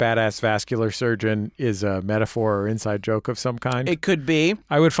possible that badass vascular surgeon is a metaphor or inside joke of some kind. It could be.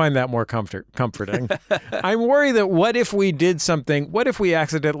 I would find that more comforting. I'm worried that what if we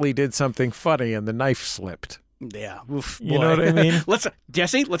accidentally did something funny and the knife slipped? Yeah. Oof, You know what I mean?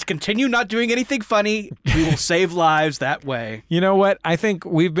 Jesse, let's continue not doing anything funny. We will save lives that way. You know what? I think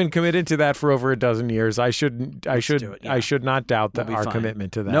we've been committed to that for over a dozen years. I should do it, yeah. I should not doubt We'll be our fine.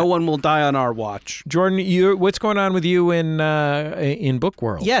 commitment to that. No one will die on our watch. Jordan, what's going on with you in book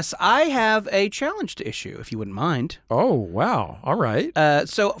world? Yes, I have a challenge to issue, if you wouldn't mind. Oh, wow. All right.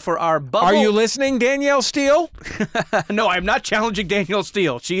 So for our bubble... Are you listening, Danielle Steele? No, I'm not challenging Danielle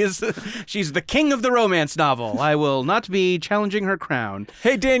Steele. She's the king of the romance novel. I will not be challenging her crown.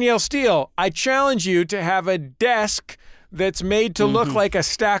 Hey, Danielle Steele, I challenge you to have a desk that's made to look like a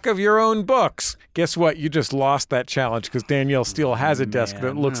stack of your own books. Guess what? You just lost that challenge because Danielle Steele has a desk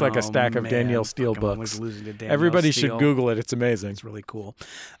that looks like a stack of Danielle Steele Fuck, I'm books. always losing to Danielle Everybody Steele. should Google it. It's amazing. It's really cool.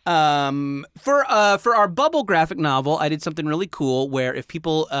 For our bubble graphic novel, I did something really cool where if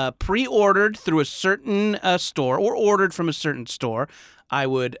people pre-ordered through a certain store or ordered from a certain store, I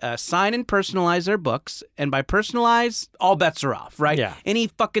would sign and personalize their books. And by personalize, all bets are off, right? Yeah. Any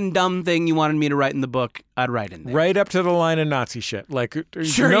fucking dumb thing you wanted me to write in the book, I'd write in there. Right up to the line of Nazi shit. Like,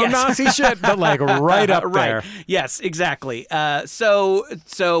 Sure, no yes. Nazi shit, but like right up there. Right. Yes, exactly. So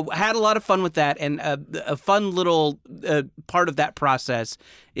had a lot of fun with that, and a fun little part of that process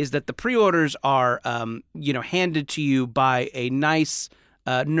is that the pre-orders are, handed to you by a nice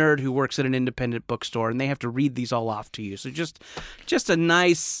nerd who works at an independent bookstore, and they have to read these all off to you. So just a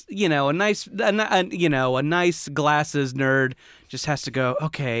nice, a nice glasses nerd just has to go,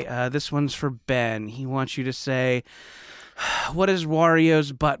 okay, this one's for Ben. He wants you to say, what does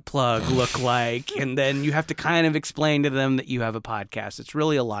Wario's butt plug look like? And then you have to kind of explain to them that you have a podcast. It's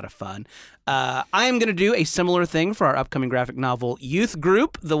really a lot of fun. I am going to do a similar thing for our upcoming graphic novel Youth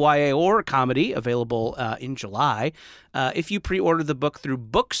Group, the YA horror comedy, available in July. If you pre-order the book through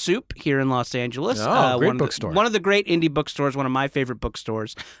Book Soup here in Los Angeles. Great bookstore. One of the great indie bookstores, one of my favorite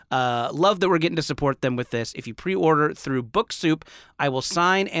bookstores. Love that we're getting to support them with this. If you pre-order through Book Soup, I will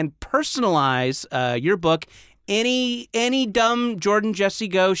sign and personalize your book. Any dumb Jordan Jesse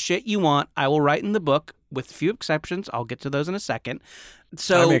Go shit you want, I will write in the book, with few exceptions. I'll get to those in a second.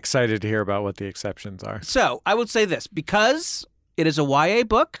 So I'm excited to hear about what the exceptions are. So I would say this, because it is a YA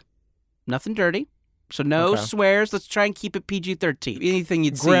book, nothing dirty, so no swears. Let's try and keep it PG-13. Anything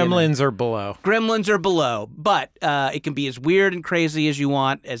you'd see. Gremlins are below. Gremlins are below, but it can be as weird and crazy as you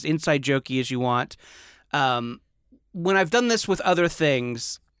want, as inside jokey as you want. When I've done this with other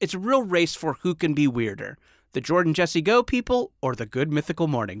things, it's a real race for who can be weirder. The Jordan Jesse Go people or the Good Mythical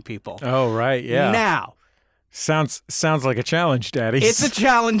Morning people. Oh, right, yeah. Now. Sounds like a challenge, daddies. It's a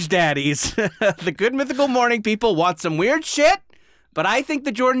challenge, daddies. The Good Mythical Morning people want some weird shit, but I think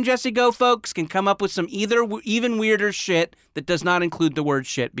the Jordan Jesse Go folks can come up with some even weirder shit that does not include the word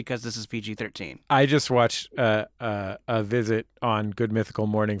shit because this is PG-13. I just watched a visit on Good Mythical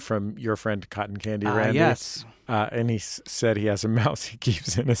Morning from your friend Cotton Candy Randy. Yes. And he said he has a mouse he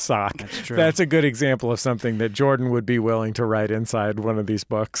keeps in a sock. That's true. That's a good example of something that Jordan would be willing to write inside one of these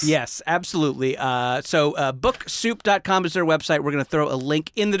books. Yes, absolutely. So booksoup.com is their website. We're going to throw a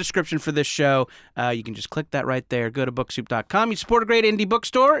link in the description for this show. You can just click that right there. Go to booksoup.com. You support a great indie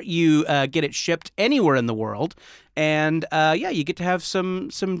bookstore. You get it shipped anywhere in the world. And you get to have some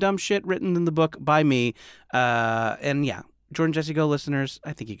dumb shit written in the book by me. And yeah, Jordan Jesse Go listeners,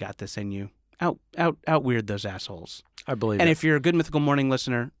 I think you got this in you. Out weird those assholes. I believe And it. if you're a Good Mythical Morning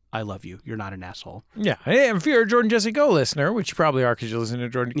listener, I love you. You're not an asshole. Yeah. And if you're a Jordan Jesse Go listener, which you probably are because you listen to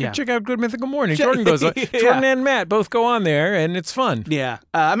Jordan, check out Good Mythical Morning. Jordan goes on. Jordan and Matt both go on there, and it's fun. Yeah.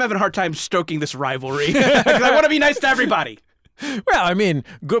 I'm having a hard time stoking this rivalry because I want to be nice to everybody. Well, I mean,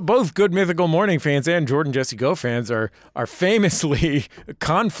 both Good Mythical Morning fans and Jordan Jesse Go fans are famously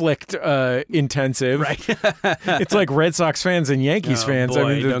conflict intensive. Right. It's like Red Sox fans and Yankees fans. Boy,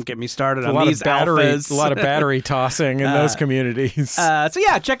 I mean, don't get me started a on lot these of battery, alphas. a lot of battery tossing in those communities.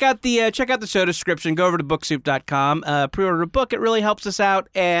 Check out the show description. Go over to booksoup.com. Pre-order a book. It really helps us out.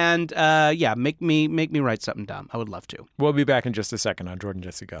 And make me write something dumb. I would love to. We'll be back in just a second on Jordan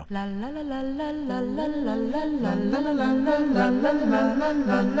Jesse Go. La la la la la la la la la la la la.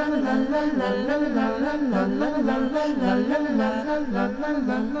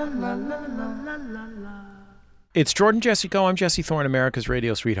 It's Jordan Jesse Go. I'm Jesse Thorne, America's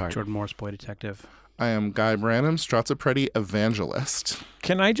radio sweetheart. Jordan Morris, boy detective. I am Guy Branum, Strozzapreti evangelist.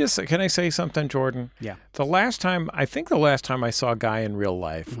 Can I say something, Jordan? Yeah. The last time I saw Guy in real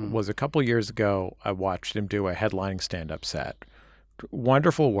life was a couple years ago. I watched him do a headlining stand-up set.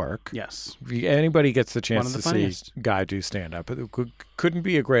 Wonderful work. Yes. If anybody gets the chance One of to the see funniest. Guy do stand-up, it couldn't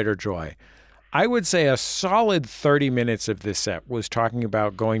be a greater joy. I would say a solid 30 minutes of this set was talking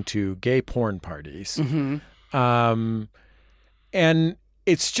about going to gay porn parties. Mm-hmm. And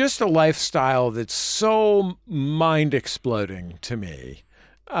it's just a lifestyle that's so mind exploding to me.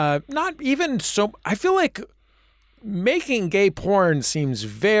 Not even so. I feel like making gay porn seems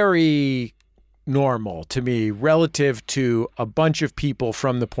very normal to me relative to a bunch of people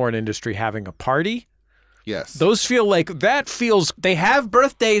from the porn industry having a party. Yes. Those feel like that feels. They have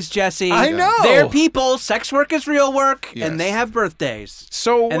birthdays, Jesse. I know. They're people. Sex work is real work, Yes. and they have birthdays.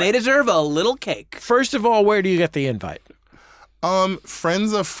 So, And they deserve a little cake. first of all, where do you get the invite?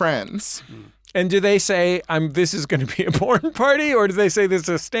 Friends of friends. And do they say, this is going to be a porn party? Or do they say this is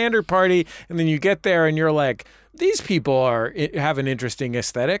a standard party? And then you get there and you're like, these people have an interesting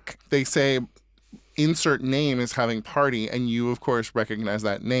aesthetic. They say insert name is having party, and you, of course, recognize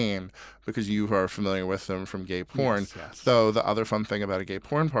that name because you are familiar with them from gay porn. Yes. Though the other fun thing about a gay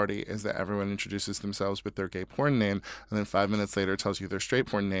porn party is that everyone introduces themselves with their gay porn name, and then 5 minutes later tells you their straight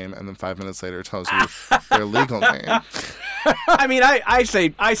porn name, and then 5 minutes later tells you their legal name. I mean, I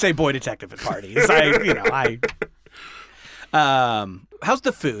say boy detective at parties. How's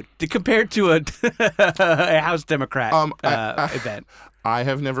the food compared to a House Democrat event? I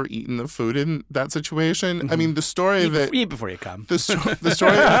have never eaten the food in that situation. I mean, the story Eat before you come. the story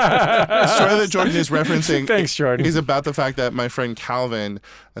that Jordan is referencing Thanks, Jordan. is about the fact that my friend Calvin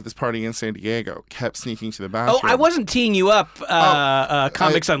at this party in San Diego kept sneaking to the bathroom. Oh, I wasn't teeing you up,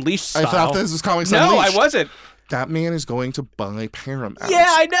 Comics Unleashed style. I thought this was Comics No, Unleashed. I wasn't. That man is going to buy Paramount. Yeah,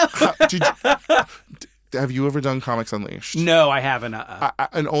 I know. Have you ever done Comics Unleashed? No, I haven't.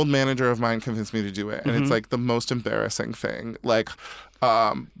 An old manager of mine convinced me to do it, and it's like the most embarrassing thing. Like,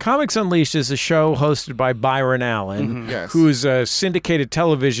 Comics Unleashed is a show hosted by Byron Allen, Yes. who's a syndicated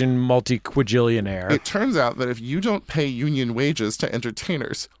television multi-quadrillionaire. it turns out that if you don't pay union wages to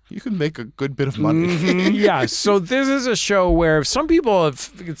entertainers, you can make a good bit of money. Yeah, so this is a show where some people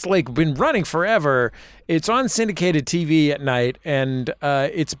it's like been running forever. It's on syndicated TV at night, and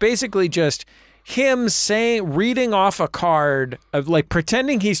it's basically just him reading off a card of like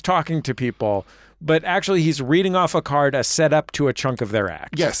pretending he's talking to people, but actually he's reading off a card a setup to a chunk of their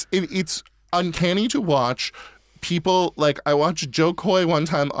act. Yes, it's uncanny to watch. People, like, I watched Joe Coy one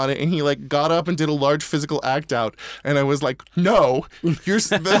time on it, and he, like, got up and did a large physical act out, and I was like, no,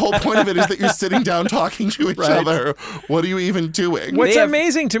 the whole point of it is that you're sitting down talking to each other. What are you even doing? What's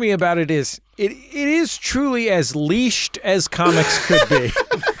amazing to me about it is it is truly as leashed as comics could be.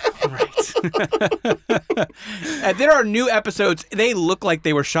 There are new episodes. They look like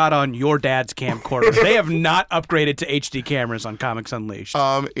they were shot on your dad's camcorder. They have not upgraded to HD cameras on Comics Unleashed.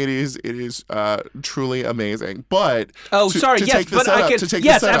 It is truly amazing. But absolutely.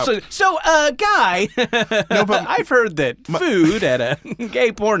 So, Guy, I've heard that food at a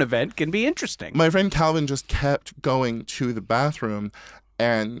gay porn event can be interesting. my friend Calvin just kept going to the bathroom,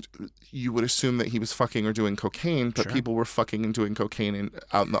 and you would assume that he was fucking or doing cocaine, but people were fucking and doing cocaine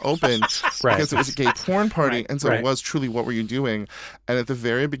out in the open because it was a gay porn party. And so it was truly, what were you doing? And at the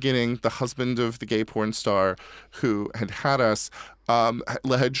very beginning, the husband of the gay porn star who had us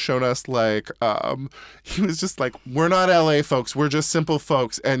had shown us, like, he was just like, we're not LA folks, we're just simple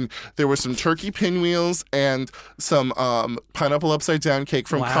folks. And there were some turkey pinwheels and some pineapple upside down cake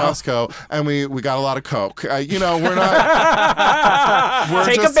from Costco, and we got a lot of Coke. We're not.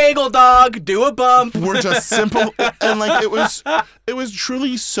 Take a bagel, dog. Do a bump. We're just simple, and like it was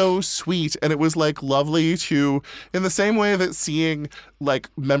truly so sweet, and it was like lovely to, in the same way that seeing like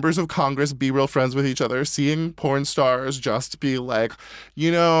members of Congress be real friends with each other, seeing porn stars just be like,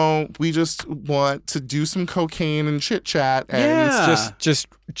 we just want to do some cocaine and chit chat, and It's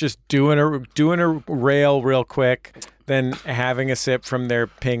just doing a rail real quick, then having a sip from their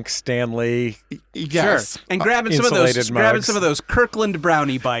pink Stanley. yes. Sure. And grabbing some of those Kirkland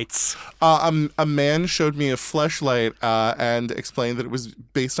brownie bites. A man showed me a fleshlight and explained that it was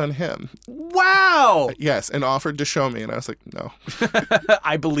based on him. Wow. Yes, and offered to show me, and I was like, no.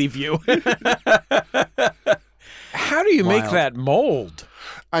 I believe you. How do you make that mold?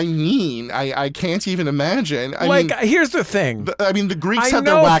 I mean, I can't even imagine. Here's the thing. The Greeks I had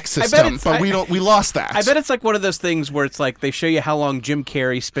their know- wax I bet system, it's- but we lost that. I bet it's like one of those things where it's like they show you how long Jim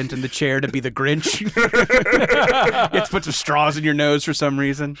Carrey spent in the chair to be the Grinch. You have to put some straws in your nose for some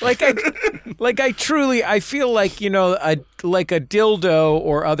reason. I feel like, like a dildo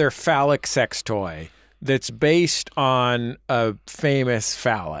or other phallic sex toy that's based on a famous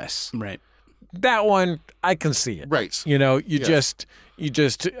phallus. Right. that one, I can see it. Right. You know, Yes. you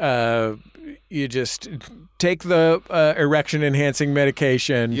just take the erection enhancing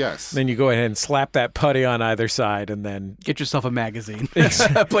medication. Yes. Then you go ahead and slap that putty on either side, and then. Get yourself a magazine.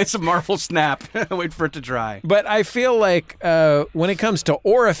 Play some Marvel Snap. Wait for it to dry. But I feel like when it comes to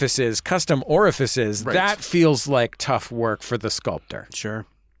orifices, custom orifices, Right. that feels like tough work for the sculptor. Sure.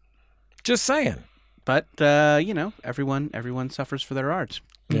 Just saying. But, everyone suffers for their art.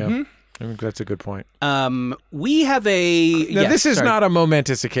 Yeah. I think that's a good point. We have a. Now, this is not a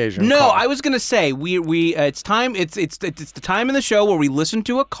momentous occasion. No, call. I was going to say we it's time. It's the time in the show where we listen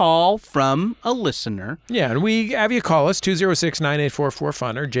to a call from a listener. Yeah, and we have you call us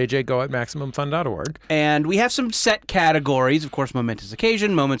 206-9844-FUN or jjgo@maximumfun.org. And we have some set categories, of course, momentous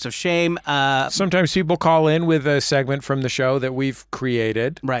occasion, moments of shame. Sometimes people call in with a segment from the show that we've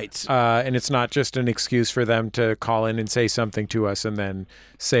created. Right. And it's not just an excuse for them to call in and say something to us and then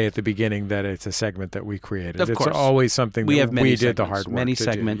say at the beginning that it's a segment that we created. Of course. It's always something We that have many we did the segments, hard work many to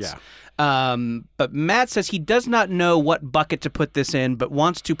segments. do. Yeah. But Matt says he does not know what bucket to put this in, but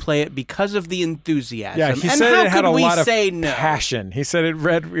wants to play it because of the enthusiasm. Yeah, he and said how it had could a we lot of say no? passion. He said it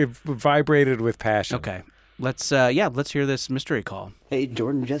vibrated with passion. Okay, let's hear this mystery call. Hey,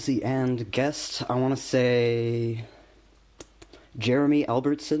 Jordan, Jesse, and guest. I want to say Jeremy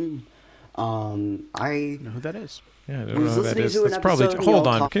Albertson. I know who that is? Yeah, I don't was know who that listening is. to an That's probably. episode, Hold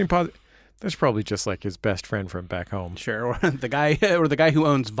y'all on. talk- Can you pause? That's probably just like his best friend from back home. Sure, or the guy who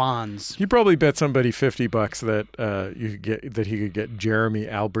owns Vons. He probably bet somebody $50 that he could get Jeremy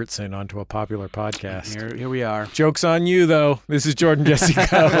Albertson onto a popular podcast. Here we are. Joke's on you, though. This is Jordan Jesse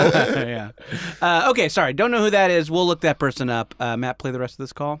Go. Yeah. Okay, sorry. Don't know who that is. We'll look that person up. Matt, play the rest of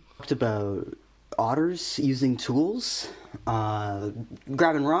this call. talked about otters using tools,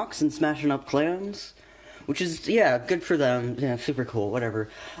 grabbing rocks and smashing up clams, which is, yeah, good for them. Yeah, super cool, whatever.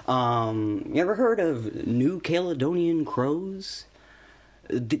 You ever heard of New Caledonian crows?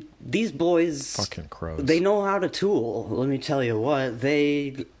 These boys... Fucking crows. They know how to tool, let me tell you what.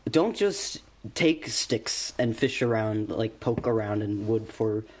 They don't just take sticks and fish around, like poke around in wood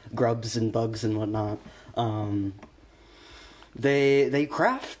for grubs and bugs and whatnot. They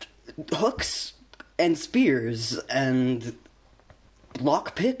craft hooks and spears and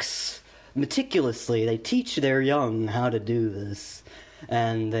lockpicks meticulously. They teach their young how to do this,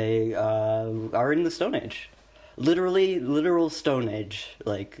 and they are in the Stone Age, literal Stone Age,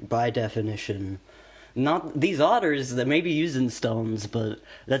 like by definition. Not these otters that may be using stones, but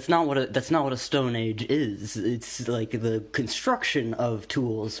that's not what a Stone Age is. It's like the construction of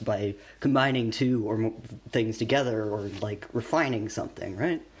tools by combining two or more things together, or like refining something,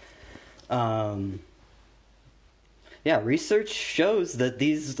 right? Yeah, research shows that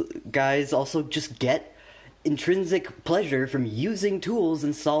these guys also just get intrinsic pleasure from using tools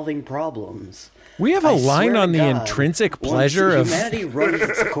and solving problems. We have a I line swear on to the God, intrinsic once pleasure of humanity runs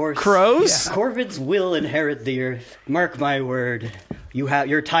its course. crows? Corvids will inherit the earth. Mark my word.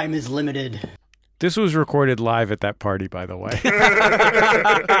 Your time is limited. This was recorded live at that party, by the way.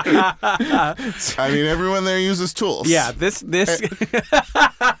 I mean, everyone there uses tools. Yeah, this. Yes.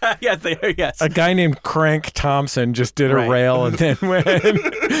 A guy named Crank Thompson just did a Right. rail and then went,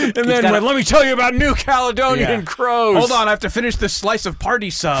 let me tell you about New Caledonian Yeah. crows. Hold on, I have to finish this slice of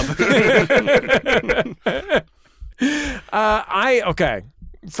party sub. Okay.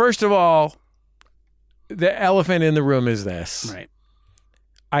 First of all, the elephant in the room is this. Right.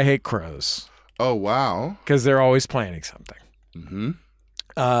 I hate crows Oh, wow. because they're always planning something.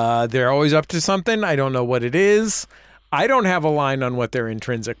 Mm-hmm. They're always up to something. I don't know what it is. I don't have a line on what their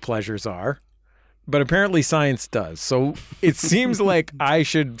intrinsic pleasures are, but apparently science does. So it seems like I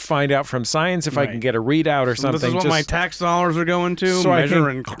should find out from science if I can Right. get a readout or something. This is what my tax dollars are going to. So I measure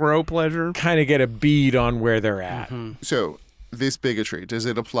can- and crow pleasure. kind of get a bead on where they're at. So, this bigotry, does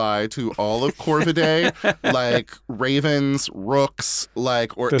it apply to all of Corvidae? Like ravens, rooks,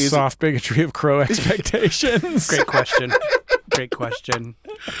 like, or The is soft bigotry of crow expectations. Great question. Great question.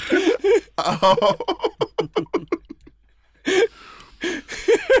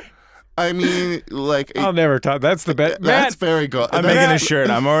 I mean, like, I'll never talk. That's the best. that's very good. I'm making a shirt.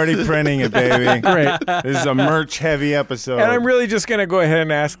 I'm already printing it, baby. Great. This is a merch-heavy episode. And I'm really just going to go ahead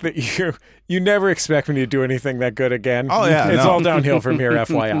and ask that you never expect me to do anything that good again. Oh, yeah, It's no. all downhill from here,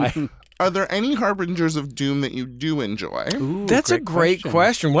 FYI. Are there any harbingers of doom that you do enjoy? That's a great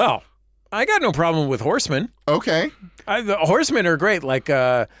question. Well, I got no problem with horsemen. Okay. The horsemen are great. Like,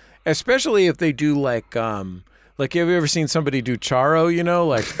 especially if they do like Like, have you ever seen somebody do charro,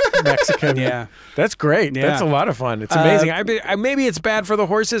 like Mexican? Yeah. That's great. Yeah. That's a lot of fun. It's amazing. Maybe it's bad for the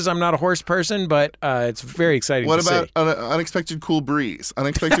horses. I'm not a horse person, but it's very exciting What to about see. an unexpected cool breeze?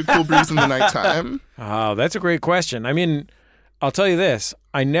 Unexpected cool breeze in the nighttime? Oh, that's a great question. I mean, I'll tell you this.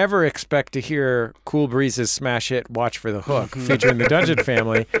 I never expect to hear Cool Breeze's smash hit Watch for the Hook featuring the Dungeon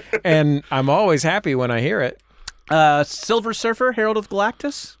Family, and I'm always happy when I hear it. Silver Surfer, Herald of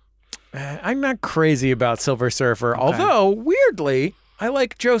Galactus? I'm not crazy about Silver Surfer, although, weirdly, I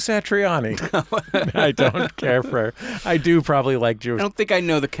like Joe Satriani. I don't care for... I do probably like Joe... I don't think I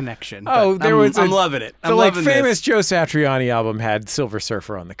know the connection. Oh, but there was I'm loving it. The famous Joe Satriani album had Silver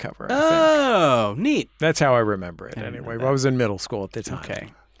Surfer on the cover, I think. Oh, neat. That's how I remember it, anyway. I was in middle school at the time. Okay.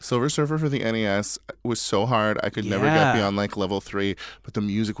 Silver Surfer for the NES was so hard. I could never get beyond like level 3, but the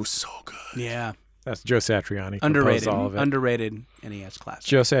music was so good. Yeah. That's Joe Satriani. Underrated. All of it. Underrated NES classic.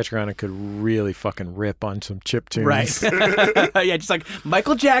 Joe Satriani could really fucking rip on some chip tunes. Right. Yeah, just like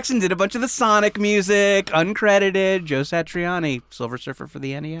Michael Jackson did a bunch of the Sonic music, uncredited. Joe Satriani, Silver Surfer for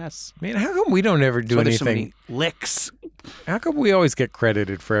the NES. Man, how come we don't ever do That's why there's anything? so many licks. How come we always get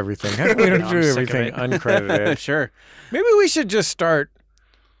credited for everything? How come we don't do I'm sick of everything it. uncredited? Sure. Maybe we should just start.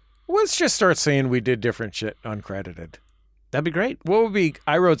 Let's just start saying we did different shit uncredited. That'd be great. What would be?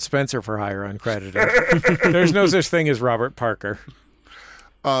 I wrote Spencer for Hire uncredited. There's no such thing as Robert Parker.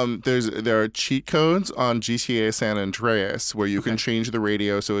 There are cheat codes on GTA San Andreas where you can change the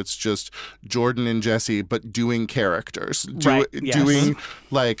radio so it's just Jordan and Jesse, but doing characters, Right, yes. doing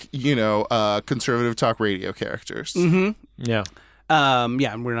like conservative talk radio characters. Mm-hmm. Yeah.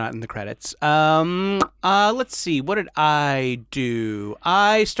 Yeah, we're not in the credits. Let's see. What did I do?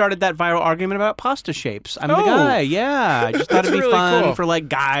 I started that viral argument about pasta shapes. I'm the guy. Yeah. I just thought it'd be really fun cool. for like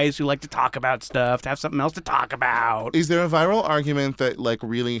guys who like to talk about stuff to have something else to talk about. Is there a viral argument that like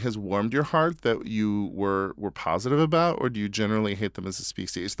really has warmed your heart that you were positive about, or do you generally hate them as a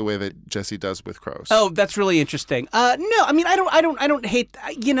species the way that Jesse does with crows? Oh, that's really interesting. No, I mean, I don't hate.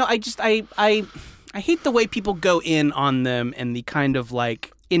 I hate the way people go in on them and the kind of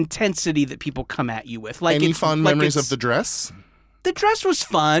like intensity that people come at you with. Like, Any fond memories of the dress? The dress was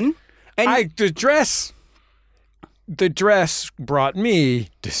fun. And The dress brought me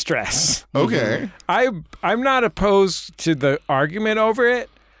distress. Okay. I'm not opposed to the argument over it.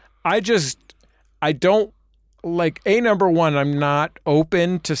 I don't like number one, I'm not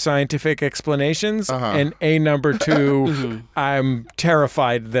open to scientific explanations, and number two, I'm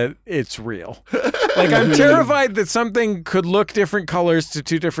terrified that it's real. Like, I'm terrified that something could look different colors to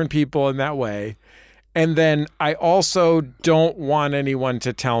two different people in that way. And then I also don't want anyone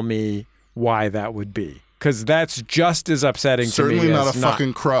to tell me why that would be, because that's just as upsetting to me. Certainly not as a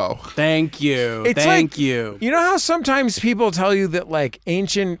fucking crow. Thank you. It's Thank like, you. You know how sometimes people tell you that like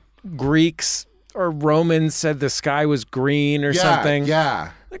ancient Greeks or Romans said the sky was green or something?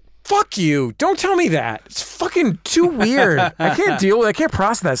 Yeah. Fuck you. Don't tell me that. It's fucking too weird. I can't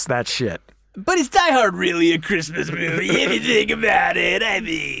process that shit. But is Die Hard really a Christmas movie? If you think about it, I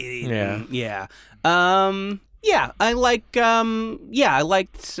mean, yeah. I liked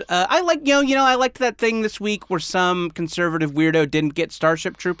that thing this week where some conservative weirdo didn't get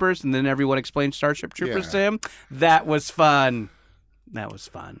Starship Troopers, and then everyone explained Starship Troopers to him. That was fun.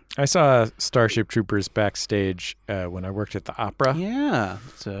 I saw Starship Troopers backstage when I worked at the opera. Yeah,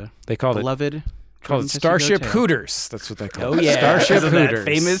 it's a They called beloved. it Starship Hooters. That's what they call it. Oh yeah, Starship because of that Hooters.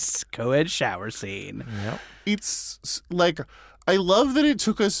 famous co-ed shower scene. Yep. It's like, I love that it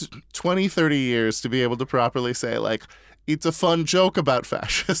took us 20, 30 years to be able to properly say, like, it's a fun joke about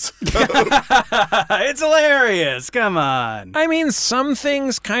fascism. It's hilarious. Come on. I mean, some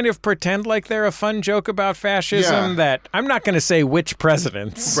things kind of pretend like they're a fun joke about fascism that I'm not going to say which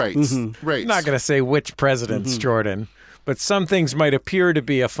presidents. Right. I'm not going to say which presidents, Jordan. But some things might appear to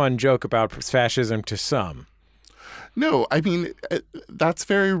be a fun joke about fascism to some. No, I mean, that's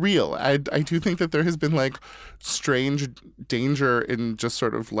very real. I do think that there has been, like, strange danger in just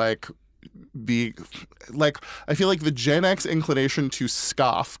sort of, like, I feel like the Gen X inclination to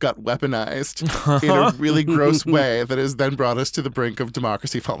scoff got weaponized in a really gross way that has then brought us to the brink of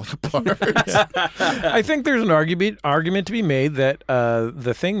democracy falling apart. I think there's an argument to be made that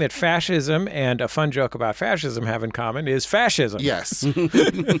the thing that fascism and a fun joke about fascism have in common is fascism. Yes.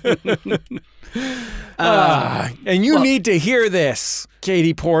 And you need to hear this,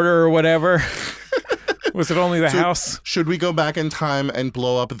 Katie Porter or whatever. Was it only the house? Should we go back in time and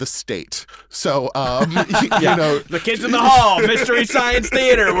blow up the state? So, you know. The kids in the hall, Mystery Science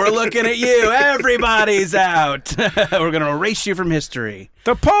Theater, we're looking at you. Everybody's out. We're going to erase you from history.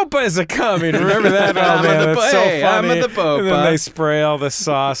 The Popa is a coming. Remember that? Oh, I'm man, the that's so hey, I'm funny. the Popa. And then they spray all the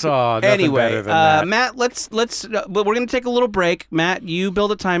sauce. Oh, nothing Anyway, better than that. Matt, let's we're going to take a little break. Matt, you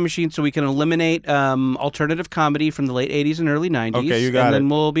build a time machine so we can eliminate alternative comedy from the late 80s and early 90s. Okay, you got and it. then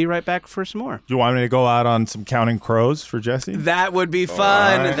we'll be right back for some more. Do you want me to go out on some Counting Crows for Jesse? That would be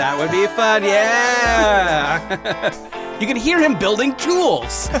fun. right. That would be fun. Yeah. You can hear him building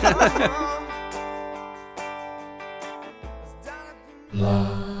tools.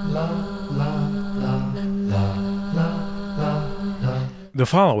 The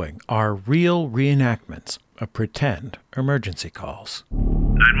following are real reenactments of pretend emergency calls.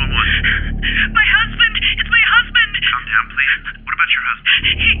 911. My husband! It's my husband! Calm down, please. What about your husband?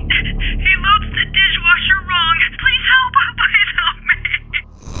 He loads the dishwasher wrong. Please help! Please help me!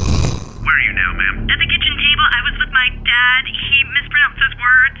 Where are you now, ma'am? At the kitchen table. I was with my dad. He mispronounced his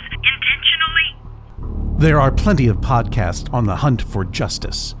words intentionally. There are plenty of podcasts on the hunt for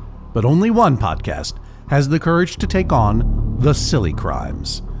justice, but only one podcast has the courage to take on the silly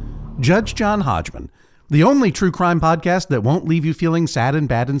crimes. Judge John Hodgman, the only true crime podcast that won't leave you feeling sad and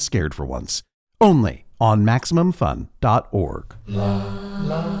bad and scared for once. Only on MaximumFun.org.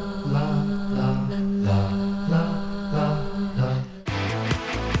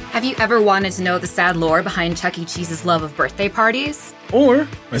 Have you ever wanted to know the sad lore behind Chuck E. Cheese's love of birthday parties? Or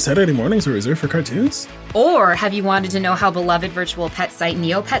my Saturday mornings are reserved for cartoons? Or have you wanted to know how beloved virtual pet site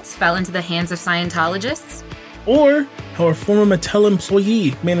Neopets fell into the hands of Scientologists? Or how a former Mattel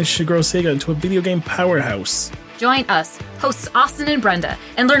employee managed to grow Sega into a video game powerhouse? Join us, hosts Austin and Brenda,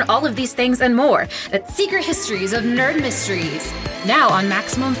 and learn all of these things and more at Secret Histories of Nerd Mysteries, now on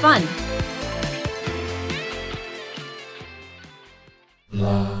Maximum Fun.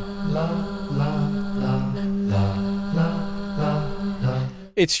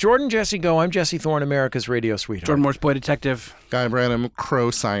 It's Jordan Jesse Go. I'm Jesse Thorne, America's radio sweetheart. Jordan Morse, boy detective. Guy Branum, crow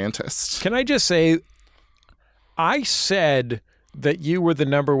scientist. Can I just say, I said that you were the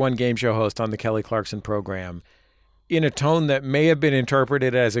number one game show host on the Kelly Clarkson program in a tone that may have been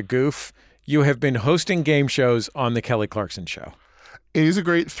interpreted as a goof. You have been hosting game shows on the Kelly Clarkson show. It is a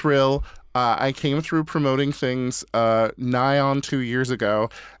great thrill. I came through promoting things nigh on 2 years ago,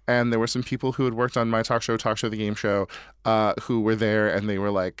 and there were some people who had worked on my talk show, the game show, who were there, and they were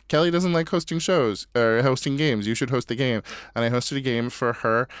like, Kelly doesn't like hosting shows or hosting games. You should host the game. And I hosted a game for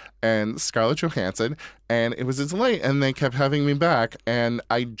her and Scarlett Johansson, and it was a delight, and they kept having me back, and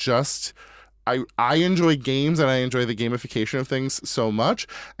I enjoy games and I enjoy the gamification of things so much.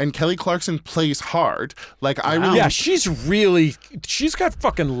 And Kelly Clarkson plays hard. Yeah, she's got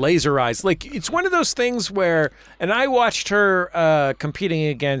fucking laser eyes. Like, it's one of those things where, and I watched her competing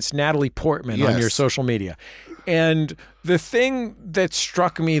against Natalie Portman on your social media. And the thing that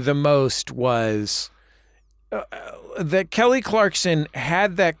struck me the most was that Kelly Clarkson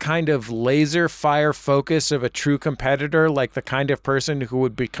had that kind of laser fire focus of a true competitor, like the kind of person who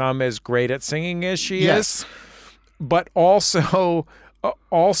would become as great at singing as she is, but also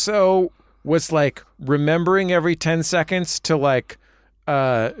was like remembering every 10 seconds to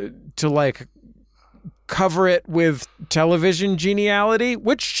cover it with television geniality,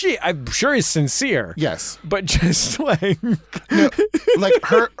 which I'm sure is sincere. Yes. But just like...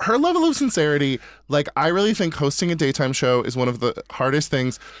 her level of sincerity, I really think hosting a daytime show is one of the hardest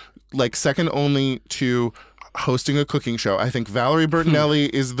things, second only to hosting a cooking show. I think Valerie Bertinelli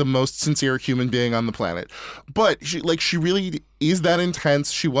is the most sincere human being on the planet. But she really is that intense.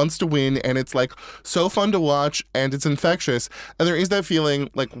 She wants to win, and it's so fun to watch, and it's infectious. And there is that feeling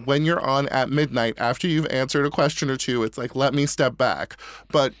when you're on at midnight after you've answered a question or two, it's let me step back.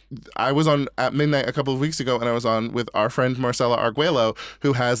 But I was on at midnight a couple of weeks ago, and I was on with our friend Marcela Arguello,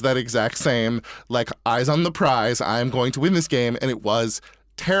 who has that exact same eyes on the prize. I'm going to win this game, and it was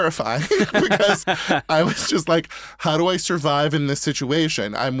terrifying because I was just how do I survive in this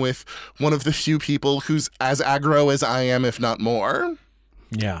situation? I'm with one of the few people who's as aggro as I am, if not more.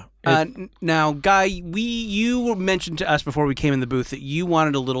 Yeah. Now, Guy, you mentioned to us before we came in the booth that you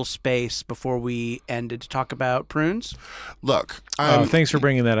wanted a little space before we ended to talk about prunes. Look, thanks for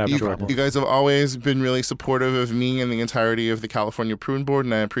bringing that up, Jordan. You guys have always been really supportive of me and the entirety of the California Prune Board,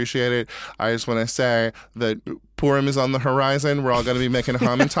 and I appreciate it. I just want to say that Purim is on the horizon. We're all going to be making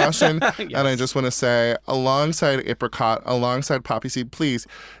hamantashen, yes. And I just want to say, alongside apricot, alongside poppy seed, please,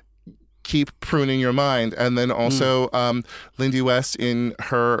 keep pruning your mind. And then also Lindy West, in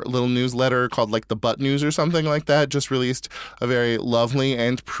her little newsletter called like the Butt News or something like that, just released a very lovely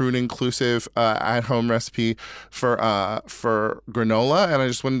and prune inclusive at-home recipe for granola. And I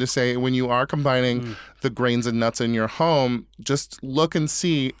just wanted to say, when you are combining the grains and nuts in your home, just look and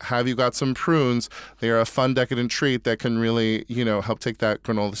see, have you got some prunes? They are a fun, decadent treat that can really, help take that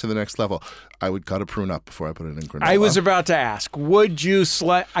granola to the next level. I would cut a prune up before I put it in granola. I was about to ask, would you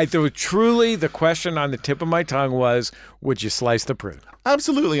slice? Truly, the question on the tip of my tongue was, would you slice the prune?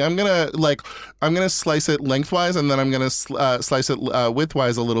 Absolutely. I'm gonna slice it lengthwise, and then I'm gonna slice it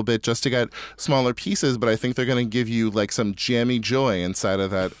widthwise a little bit just to get smaller pieces. But I think they're gonna give you like some jammy joy inside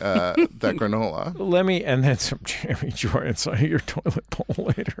of that that granola. And then some jammy joy inside your toilet bowl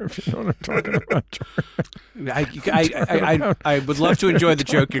later, if you know what I'm talking about. I would love to enjoy the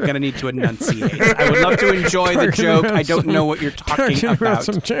joke. You're gonna need to enunciate. I would love to enjoy the joke. I don't know what you're talking about.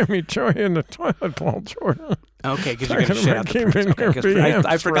 Some jammy joy in the toilet bowl, Jordan. Okay, because you're going to shit out the prunes. Okay,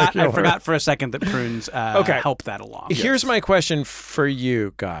 I forgot for a second that prunes help that along. Here's my question for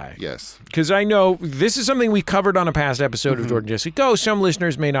you, Guy. Yes. Because I know this is something we covered on a past episode of Jordan Jesse Go. Some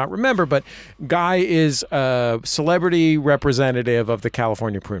listeners may not remember, but Guy is a celebrity representative of the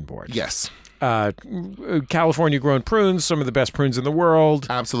California Prune Board. Yes. California-grown prunes, some of the best prunes in the world.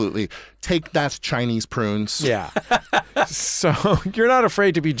 Absolutely. Take that, Chinese prunes. Yeah. So you're not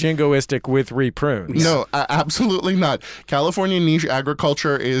afraid to be jingoistic with prunes. No, absolutely not. California niche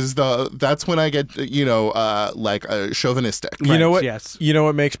agriculture is that's when I get, chauvinistic. You know what? Yes. You know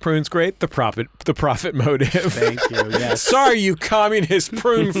what makes prunes great? The profit motive. Thank you. Yes. Sorry, you communist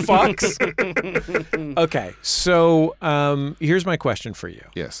prune fucks. Okay. So here's my question for you.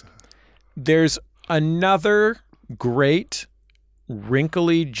 Yes. There's another great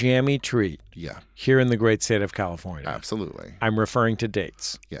wrinkly, jammy treat here in the great state of California. Absolutely. I'm referring to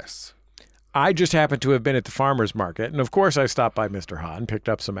dates. Yes. I just happened to have been at the farmer's market, and of course I stopped by Mr. Ha and picked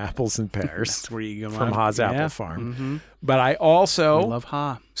up some apples and pears. That's where you go from Ha's Apple Farm. Mm-hmm. But I also love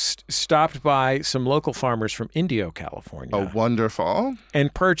Ha. Stopped by some local farmers from Indio, California. Oh, wonderful.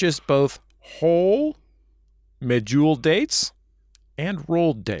 And purchased both whole medjool dates and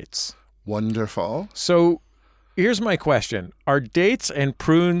rolled dates. Wonderful. So here's my question. Are dates and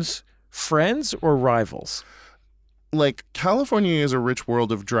prunes friends or rivals? Like, California is a rich world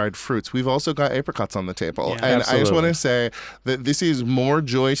of dried fruits. We've also got apricots on the table. Yeah, and absolutely. I just want to say that this is more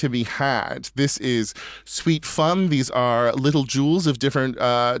joy to be had. This is sweet fun. These are little jewels of different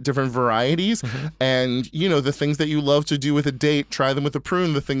varieties. Mm-hmm. And, the things that you love to do with a date, try them with a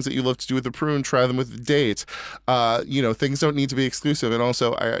prune. The things that you love to do with a prune, try them with a date. Things don't need to be exclusive. And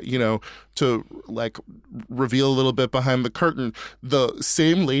also, to reveal a little bit behind the curtain, the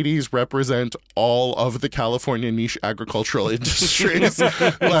same ladies represent all of the California niche agricultural industries.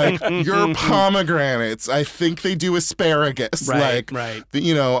 Like your pomegranates, I think they do asparagus. Right.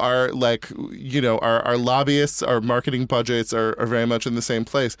 Our lobbyists, our marketing budgets are very much in the same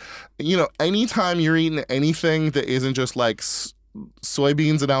place. Anytime you're eating anything that isn't just like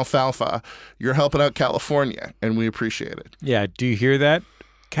soybeans and alfalfa, you're helping out California, and we appreciate it. Yeah. Do you hear that,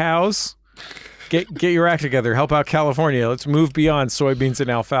 cows? Get your act together. Help out California. Let's move beyond soybeans and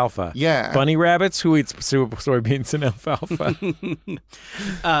alfalfa. Yeah. Bunny rabbits? Who eats soybeans and alfalfa?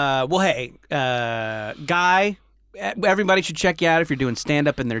 Guy, everybody should check you out if you're doing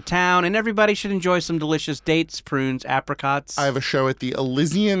stand-up in their town, and everybody should enjoy some delicious dates, prunes, apricots. I have a show at the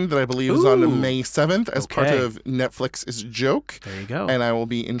Elysian that I believe is on May 7th as part of Netflix's Joke. There you go. And I will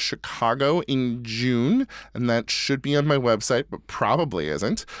be in Chicago in June, and that should be on my website, but probably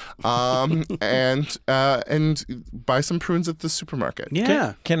isn't. And buy some prunes at the supermarket.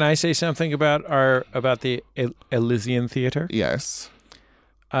 Yeah. Can I say something about the Elysian Theater? Yes.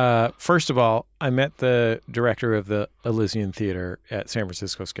 First of all, I met the director of the Elysian Theater at San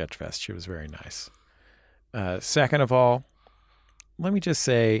Francisco Sketch Fest. She was very nice. Second of all, let me just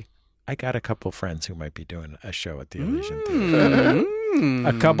say, I got a couple friends who might be doing a show at the Elysian Theater.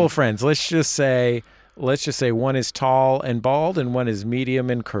 A couple friends. Let's just say one is tall and bald, and one is medium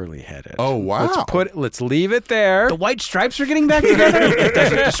and curly-headed. Oh, wow. Let's leave it there. The White Stripes are getting back together? That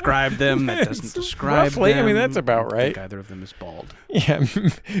doesn't describe them. That doesn't describe roughly, them. I mean, that's about right. I think either of them is bald. Yeah,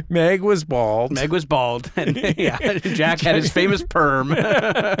 Meg was bald. And, Jack had his famous perm.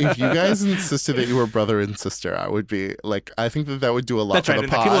 If you guys insisted that you were brother and sister, I would be like, I think that would do a lot That's for right. the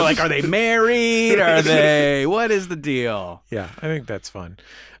pod. People are like, are they married? What is the deal? Yeah, I think that's fun.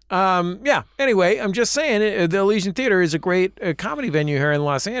 Anyway, I'm just saying the Elysian Theater is a great comedy venue here in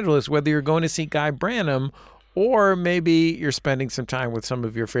Los Angeles, whether you're going to see Guy Branum or maybe you're spending some time with some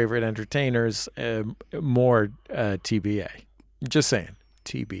of your favorite entertainers, more TBA. Just saying.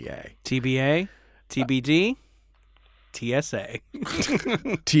 TBA. TBA, TBD, TSA,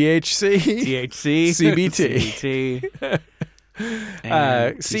 THC, THC, CBT,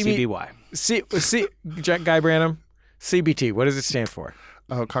 and CCBY. Guy Branum, CBT. What does it stand for?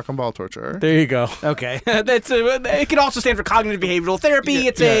 Oh, cock and ball torture. There you go. Okay, it can also stand for cognitive behavioral therapy.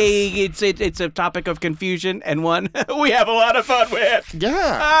 It's a topic of confusion and one we have a lot of fun with.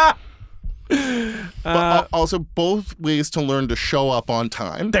 Yeah. But also both ways to learn to show up on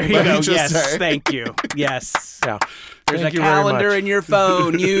time. There you go. Yes, thank you. Yes. Yeah. There's a calendar in your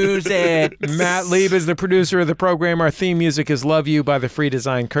phone. Use it. Matt Lieb is the producer of the program. Our theme music is Love You by The Free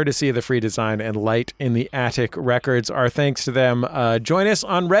Design, courtesy of The Free Design and Light in the Attic Records. Our thanks to them. Join us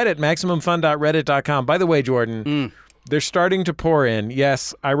on Reddit, MaximumFun.reddit.com. By the way, Jordan, they're starting to pour in.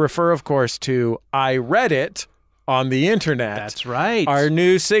 Yes, I refer, of course, to I Read It on the internet. That's right. Our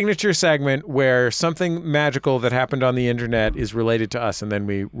new signature segment where something magical that happened on the internet is related to us and then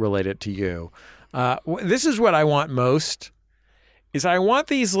we relate it to you. This is what I want most, is I want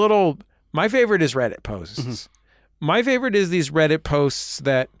these little, my favorite is Reddit posts. Mm-hmm. My favorite is these Reddit posts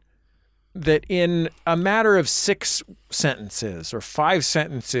that in a matter of 6 sentences or 5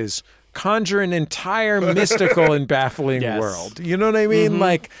 sentences conjure an entire mystical and baffling world. You know what I mean? Mm-hmm.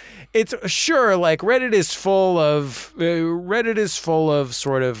 Like, it's sure, like Reddit is full of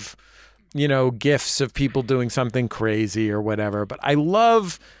sort of, you know, GIFs of people doing something crazy or whatever. But I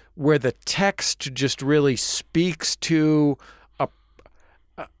love where the text just really speaks to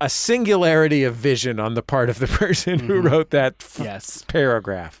a singularity of vision on the part of the person who wrote that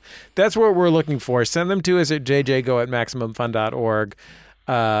paragraph. That's what we're looking for. Send them to us at jjgo@maximumfun.org.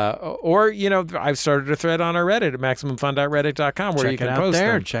 Or, you know, I've started a thread on our Reddit at MaximumFun.reddit.com where you can post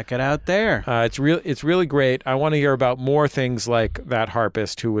them. Check it out there. It's really great. I want to hear about more things like that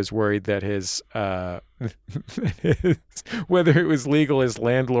harpist who was worried that his whether it was legal, his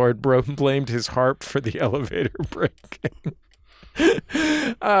landlord blamed his harp for the elevator breaking.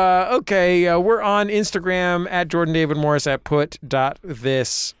 Okay, we're on Instagram at Jordan David Morris at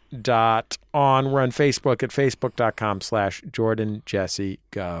put.this.on. We're on Facebook at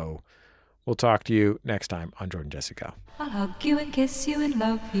facebook.com/JordanJesseGo. We'll talk to you next time on Jordan Jesse Go. I'll hug you and kiss you and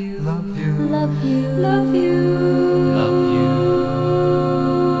love you. Love you. Love you. Love you. Love you.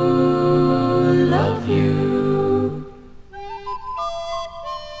 Love you.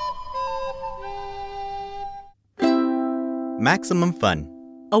 Maximum Fun,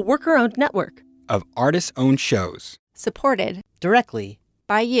 a worker-owned network of artist-owned shows. supported directly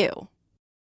by you.